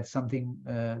I think that's something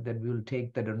that we'll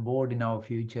take that on board in our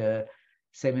future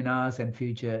seminars and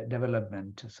future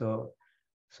development. So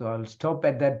I'll stop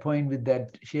at that point with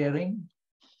that sharing.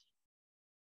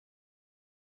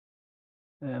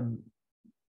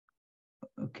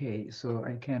 Okay, so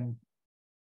I'm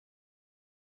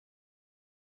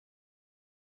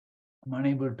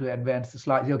unable to advance the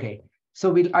slides. Okay.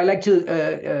 So I like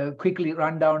to quickly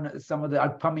run down some of the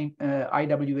upcoming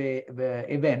IWA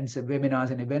events,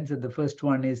 webinars and events. And the first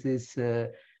one is this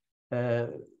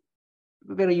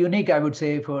very unique, I would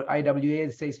say, for IWA.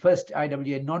 It's the first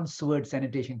IWA non-sewered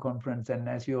sanitation conference. And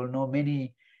as you all know,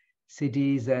 many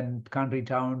cities and country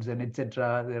towns and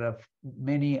etc., there are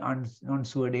many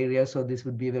non-sewered areas. So this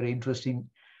would be very interesting.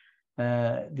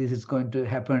 This is going to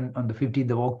happen on the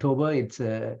 15th of October. It's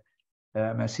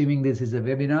I'm assuming this is a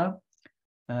webinar.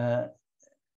 The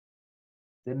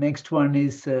next one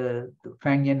is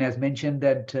Fang Yen has mentioned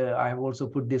that I have also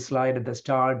put this slide at the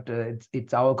start.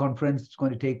 It's our conference. It's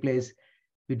going to take place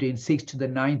between 6th to the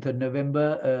 9th of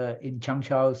November in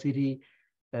Changsha City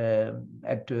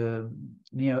at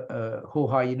near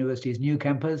Hohai University's new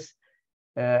campus.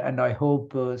 And I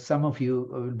hope some of you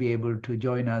will be able to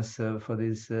join us for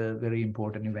this very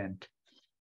important event.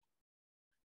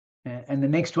 And the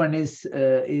next one is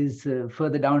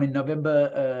further down in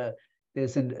November.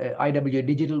 There's an IWA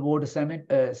Digital Water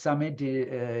Summit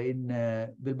in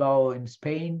Bilbao in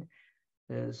Spain.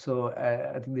 So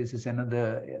I think this is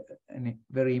another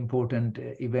very important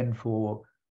event for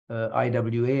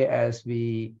IWA as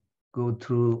we go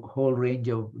through a whole range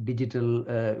of digital.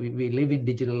 We live in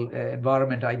digital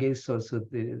environment, I guess. So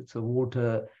Digital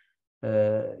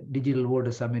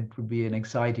Water Summit would be an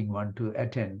exciting one to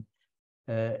attend.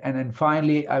 And then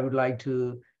finally, I would like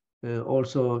to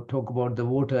also talk about the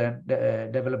Water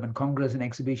Development Congress and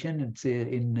Exhibition. It's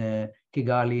in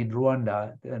Kigali in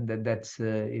Rwanda, and that's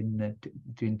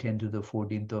between 10th to the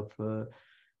 14th of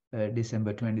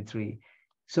December 23.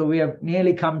 So we have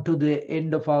nearly come to the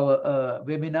end of our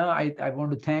webinar. I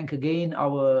want to thank again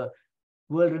our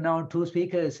world-renowned 2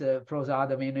 speakers, Professor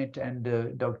Adam Innet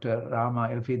and Dr. Rama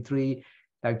Elfitri.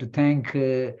 I'd like to thank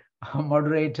our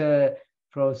moderator,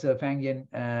 Professor Fang Yen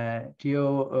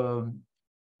Teo,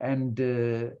 and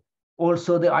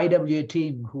also the IWA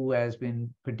team who has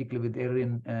been, particularly with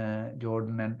Erin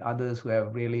Jordan and others who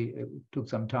have really took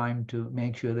some time to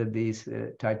make sure that these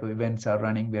type of events are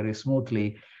running very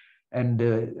smoothly. And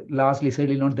lastly,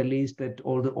 certainly not the least, that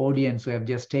all the audience who have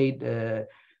just stayed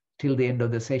till the end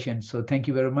of the session. So thank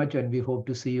you very much, and we hope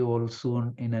to see you all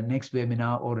soon in a next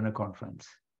webinar or in a conference.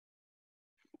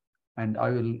 And I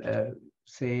will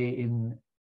say in,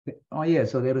 oh yeah,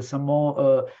 so there is some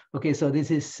more. Okay, so this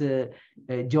is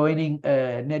joining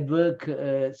network.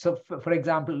 So for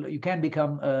example, you can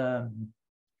become a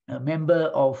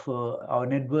member of our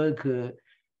network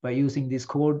by using this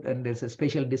code, and there's a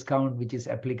special discount which is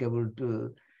applicable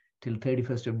to till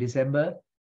 31st of December.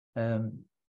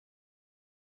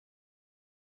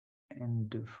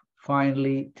 And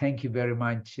finally, thank you very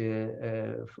much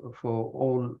for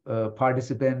all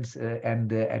participants and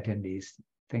attendees.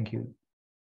 Thank you.